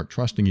more, you start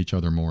trusting each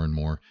other more and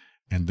more,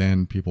 and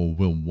then people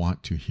will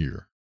want to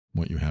hear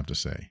what you have to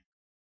say.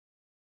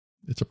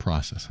 It's a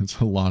process. It's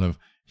a lot of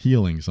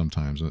healing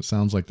sometimes. And it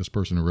sounds like this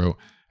person who wrote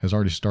has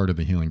already started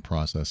the healing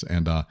process.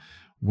 And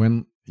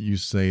when you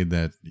say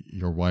that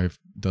your wife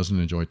doesn't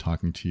enjoy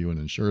talking to you and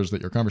ensures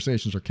that your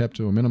conversations are kept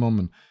to a minimum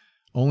and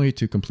only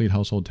to complete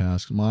household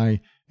tasks,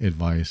 my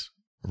advice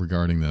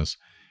regarding this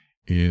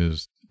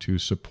is to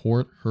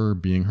support her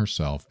being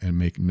herself and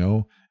make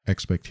no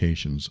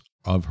expectations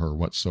of her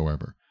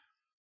whatsoever.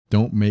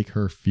 Don't make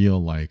her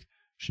feel like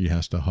she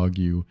has to hug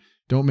you.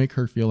 Don't make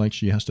her feel like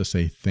she has to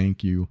say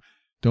thank you.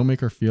 Don't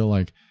make her feel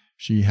like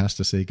she has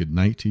to say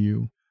goodnight to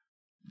you.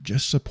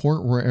 Just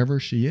support wherever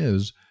she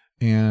is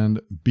and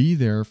be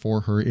there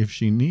for her if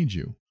she needs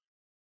you.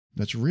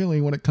 That's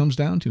really what it comes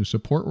down to.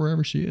 Support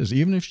wherever she is.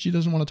 Even if she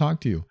doesn't want to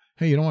talk to you.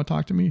 Hey, you don't want to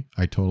talk to me?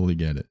 I totally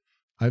get it.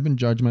 I've been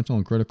judgmental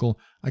and critical.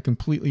 I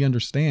completely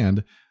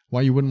understand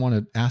why you wouldn't want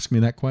to ask me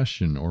that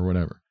question or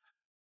whatever.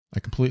 I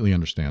completely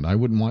understand. I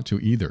wouldn't want to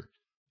either.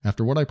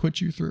 After what I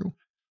put you through?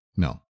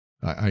 No,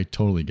 I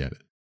totally get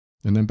it.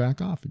 And then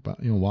back off,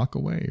 walk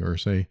away or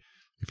say,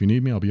 if you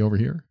need me, I'll be over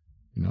here.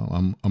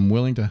 I'm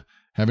willing to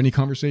have any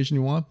conversation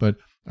you want, but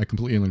I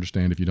completely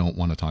understand if you don't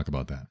want to talk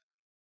about that.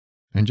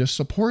 And just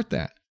support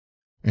that.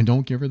 And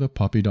don't give her the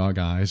puppy dog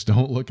eyes.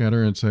 Don't look at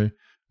her and say,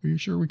 are you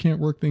sure we can't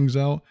work things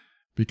out?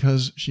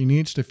 Because she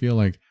needs to feel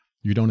like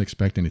you don't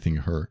expect anything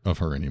of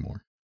her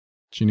anymore.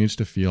 She needs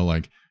to feel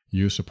like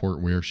you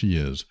support where she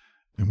is.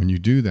 And when you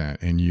do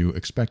that and you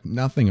expect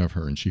nothing of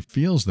her and she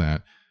feels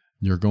that,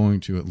 you're going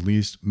to at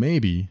least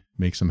maybe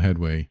make some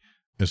headway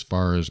as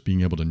far as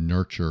being able to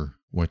nurture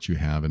what you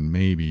have and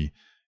maybe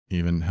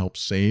even help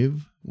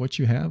save what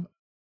you have.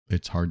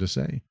 It's hard to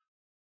say.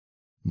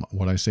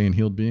 What I say in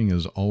Healed Being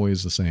is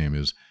always the same,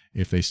 is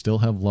if they still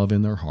have love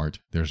in their heart,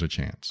 there's a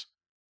chance.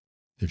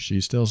 If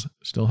she still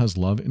has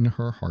love in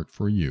her heart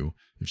for you,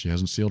 if she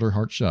hasn't sealed her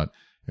heart shut,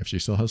 if she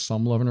still has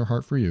some love in her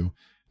heart for you,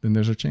 then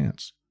there's a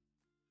chance.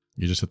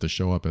 You just have to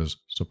show up as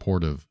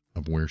supportive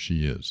of where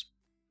she is.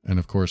 And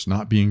of course,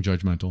 not being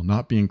judgmental,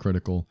 not being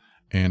critical,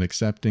 and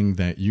accepting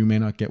that you may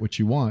not get what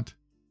you want,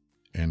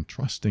 and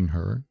trusting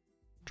her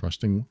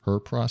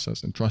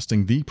process, and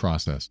trusting the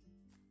process,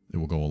 it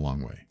will go a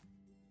long way.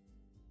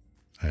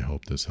 I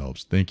hope this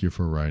helps. Thank you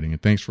for writing,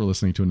 and thanks for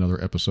listening to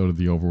another episode of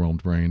The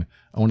Overwhelmed Brain.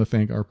 I want to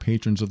thank our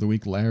patrons of the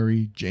week,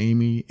 Larry,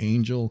 Jamie,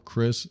 Angel,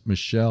 Chris,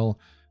 Michelle.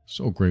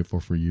 So grateful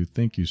for you.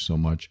 Thank you so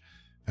much.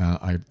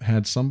 I've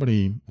had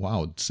somebody,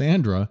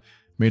 Sandra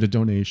made a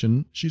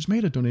donation. She's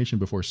made a donation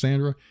before.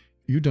 Sandra,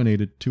 you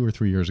donated 2 or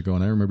 3 years ago,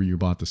 and I remember you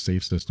bought the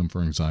safe system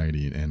for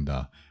anxiety, and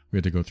we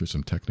had to go through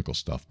some technical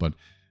stuff, but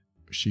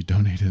she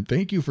donated.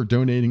 Thank you for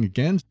donating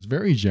again. It's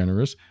very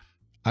generous.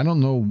 I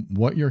don't know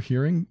what you're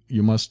hearing.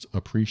 You must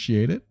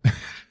appreciate it.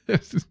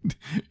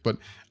 But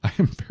I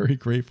am very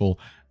grateful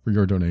for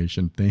your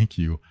donation. Thank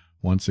you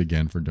once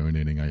again for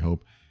donating. I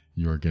hope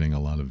you are getting a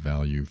lot of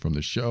value from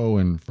the show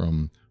and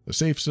from the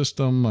safe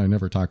system. I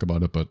never talk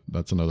about it, but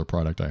that's another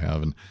product I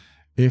have. And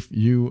if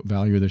you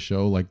value the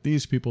show like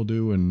these people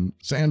do and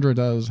Sandra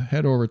does,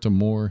 head over to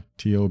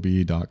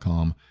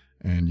moretob.com,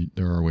 and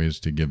there are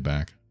ways to give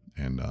back.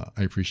 And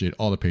I appreciate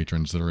all the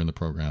patrons that are in the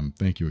program.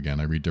 Thank you again.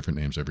 I read different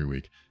names every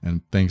week.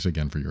 And thanks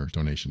again for your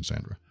donation,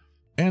 Sandra.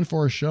 And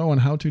for a show on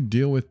how to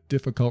deal with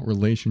difficult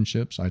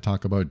relationships, I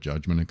talk about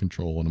judgment and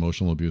control and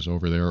emotional abuse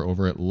over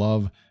at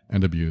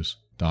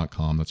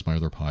loveandabuse.com. That's my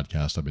other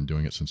podcast. I've been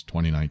doing it since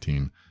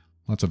 2019.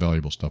 Lots of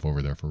valuable stuff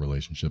over there for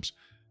relationships.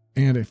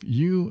 And if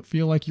you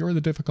feel like you're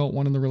the difficult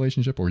one in the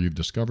relationship, or you've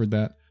discovered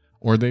that,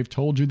 or they've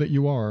told you that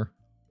you are,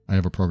 I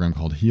have a program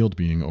called Healed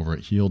Being over at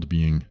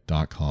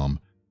healedbeing.com.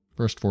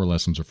 First 4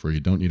 lessons are free.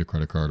 Don't need a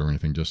credit card or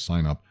anything. Just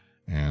sign up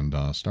and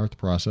start the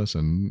process,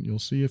 and you'll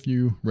see if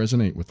you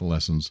resonate with the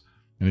lessons.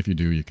 And if you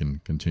do, you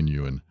can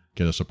continue and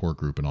get a support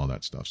group and all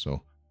that stuff.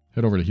 So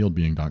head over to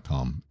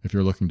healedbeing.com if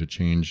you're looking to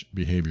change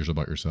behaviors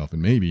about yourself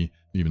and maybe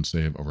even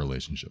save a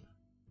relationship.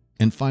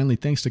 And finally,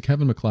 thanks to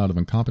Kevin MacLeod of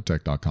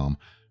Incompetech.com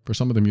for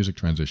some of the music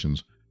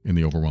transitions in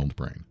The Overwhelmed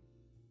Brain.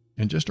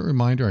 And just a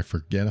reminder, I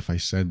forget if I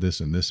said this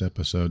in this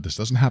episode. This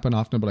doesn't happen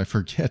often, but I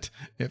forget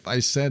if I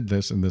said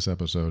this in this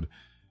episode.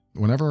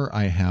 Whenever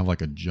I have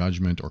like a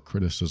judgment or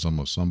criticism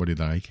of somebody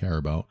that I care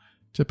about,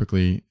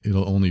 typically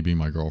it'll only be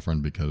my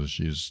girlfriend because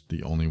she's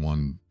the only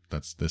one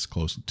that's this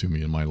close to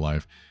me in my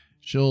life.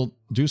 She'll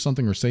do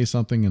something or say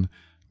something, and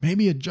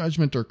maybe a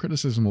judgment or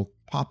criticism will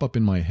pop up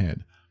in my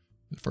head.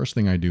 The first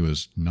thing I do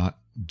is not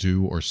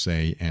do or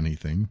say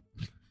anything.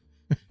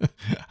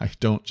 I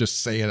don't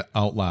just say it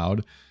out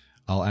loud.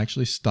 I'll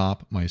actually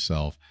stop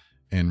myself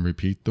and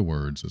repeat the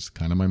words. It's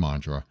kind of my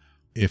mantra.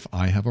 If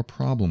I have a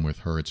problem with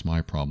her, it's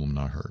my problem,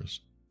 not hers.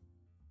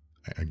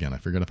 Again, I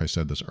forget if I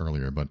said this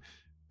earlier, but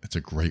it's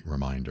a great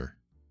reminder.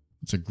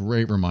 It's a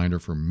great reminder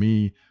for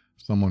me,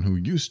 someone who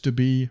used to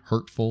be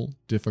hurtful,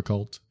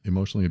 difficult,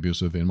 emotionally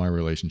abusive in my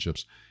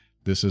relationships.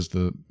 This is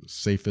the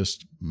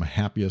safest,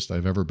 happiest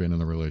I've ever been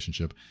in a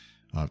relationship.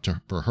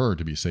 For her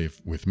to be safe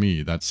with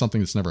me, that's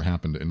something that's never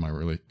happened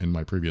in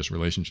my previous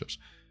relationships.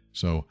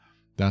 So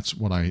that's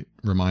what I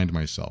remind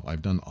myself.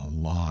 I've done a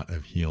lot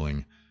of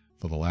healing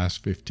for the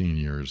last 15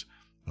 years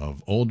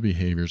of old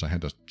behaviors. I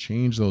had to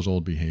change those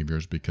old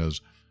behaviors because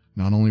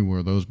not only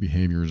were those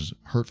behaviors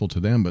hurtful to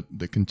them, but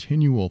the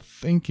continual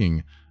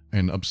thinking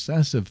and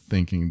obsessive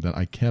thinking that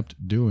I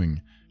kept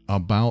doing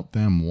about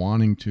them,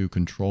 wanting to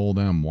control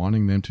them,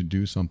 wanting them to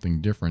do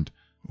something different,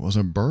 was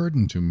a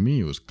burden to me.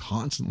 It was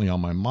constantly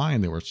on my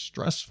mind. They were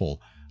stressful.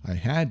 I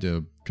had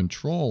to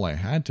control, I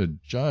had to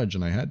judge,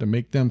 and I had to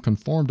make them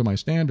conform to my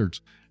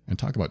standards. And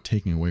talk about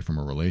taking away from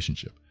a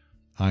relationship.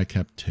 I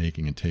kept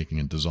taking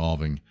and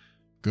dissolving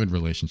good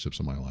relationships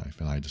in my life.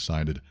 And I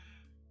decided,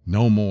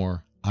 no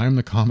more. I'm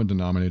the common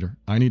denominator.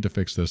 I need to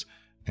fix this,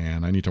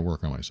 and I need to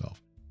work on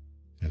myself.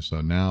 And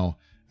so now,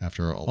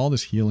 after all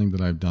this healing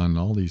that I've done,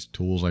 all these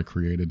tools I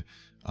created,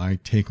 I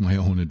take my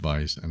own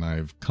advice, and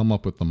I've come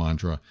up with the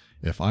mantra,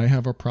 if I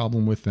have a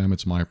problem with them,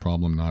 it's my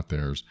problem, not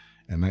theirs.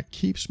 And that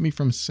keeps me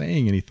from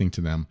saying anything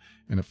to them,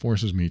 and it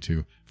forces me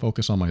to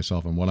focus on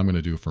myself and what I'm going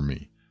to do for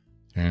me.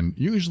 And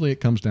usually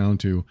it comes down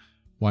to,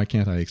 why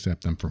can't I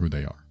accept them for who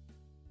they are?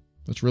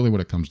 That's really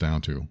what it comes down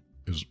to,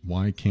 is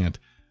why can't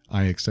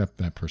I accept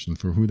that person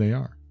for who they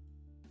are?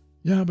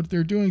 Yeah, but if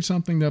they're doing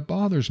something that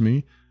bothers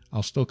me,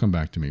 I'll still come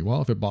back to me.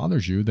 Well, if it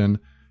bothers you, then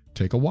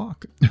take a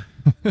walk.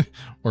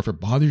 Or if it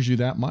bothers you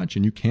that much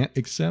and you can't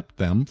accept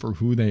them for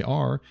who they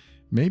are,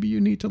 maybe you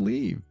need to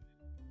leave.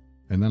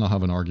 And then I'll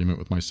have an argument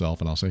with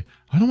myself and I'll say,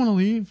 I don't want to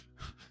leave.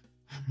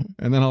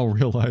 And then I'll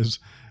realize,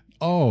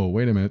 oh,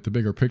 wait a minute. The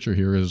bigger picture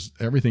here is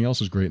everything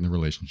else is great in the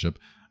relationship.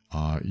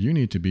 You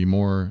need to be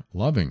more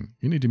loving.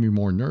 You need to be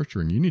more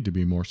nurturing. You need to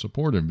be more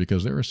supportive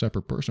because they're a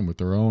separate person with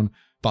their own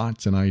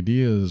thoughts and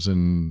ideas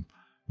and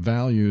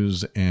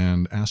values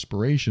and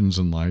aspirations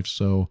in life.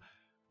 So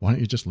why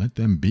don't you just let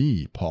them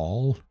be,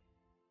 Paul?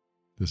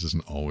 This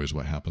isn't always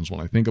what happens when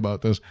I think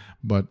about this,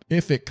 but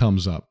if it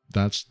comes up,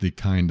 that's the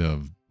kind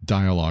of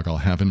dialogue I'll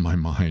have in my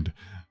mind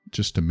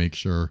just to make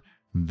sure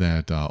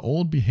that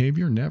old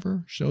behavior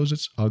never shows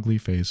its ugly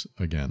face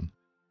again.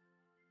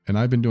 And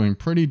I've been doing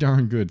pretty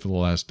darn good for the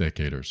last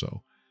decade or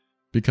so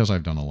because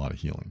I've done a lot of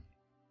healing.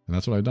 And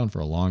that's what I've done for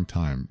a long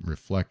time,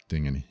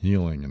 reflecting and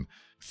healing and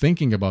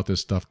thinking about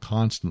this stuff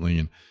constantly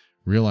and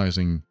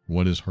realizing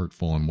what is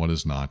hurtful and what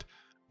is not,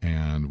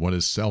 and what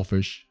is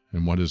selfish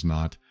and what is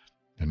not,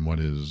 and what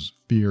is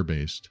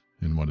fear-based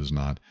and what is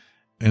not.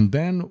 And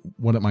then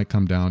what it might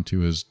come down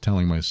to is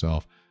telling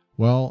myself,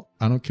 well,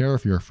 I don't care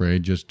if you're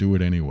afraid, just do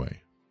it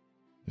anyway.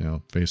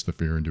 Face the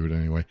fear and do it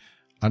anyway.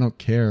 I don't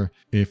care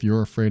if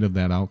you're afraid of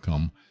that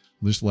outcome.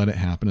 Just let it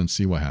happen and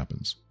see what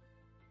happens.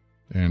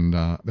 And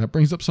that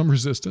brings up some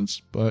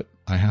resistance, but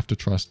I have to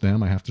trust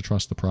them. I have to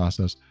trust the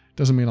process.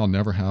 Doesn't mean I'll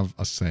never have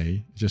a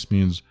say. It just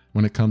means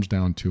when it comes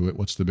down to it,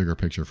 what's the bigger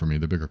picture for me?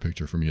 The bigger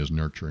picture for me is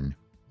nurturing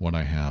what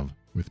I have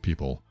with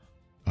people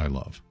I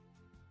love.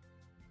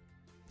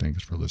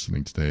 Thanks for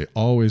listening today.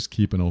 Always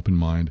keep an open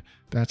mind.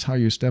 That's how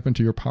you step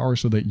into your power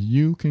so that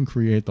you can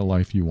create the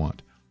life you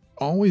want.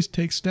 Always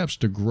take steps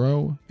to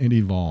grow and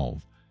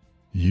evolve.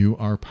 You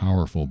are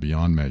powerful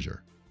beyond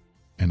measure.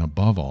 And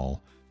above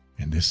all,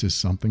 and this is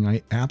something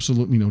I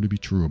absolutely know to be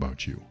true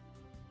about you,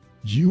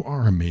 you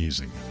are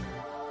amazing.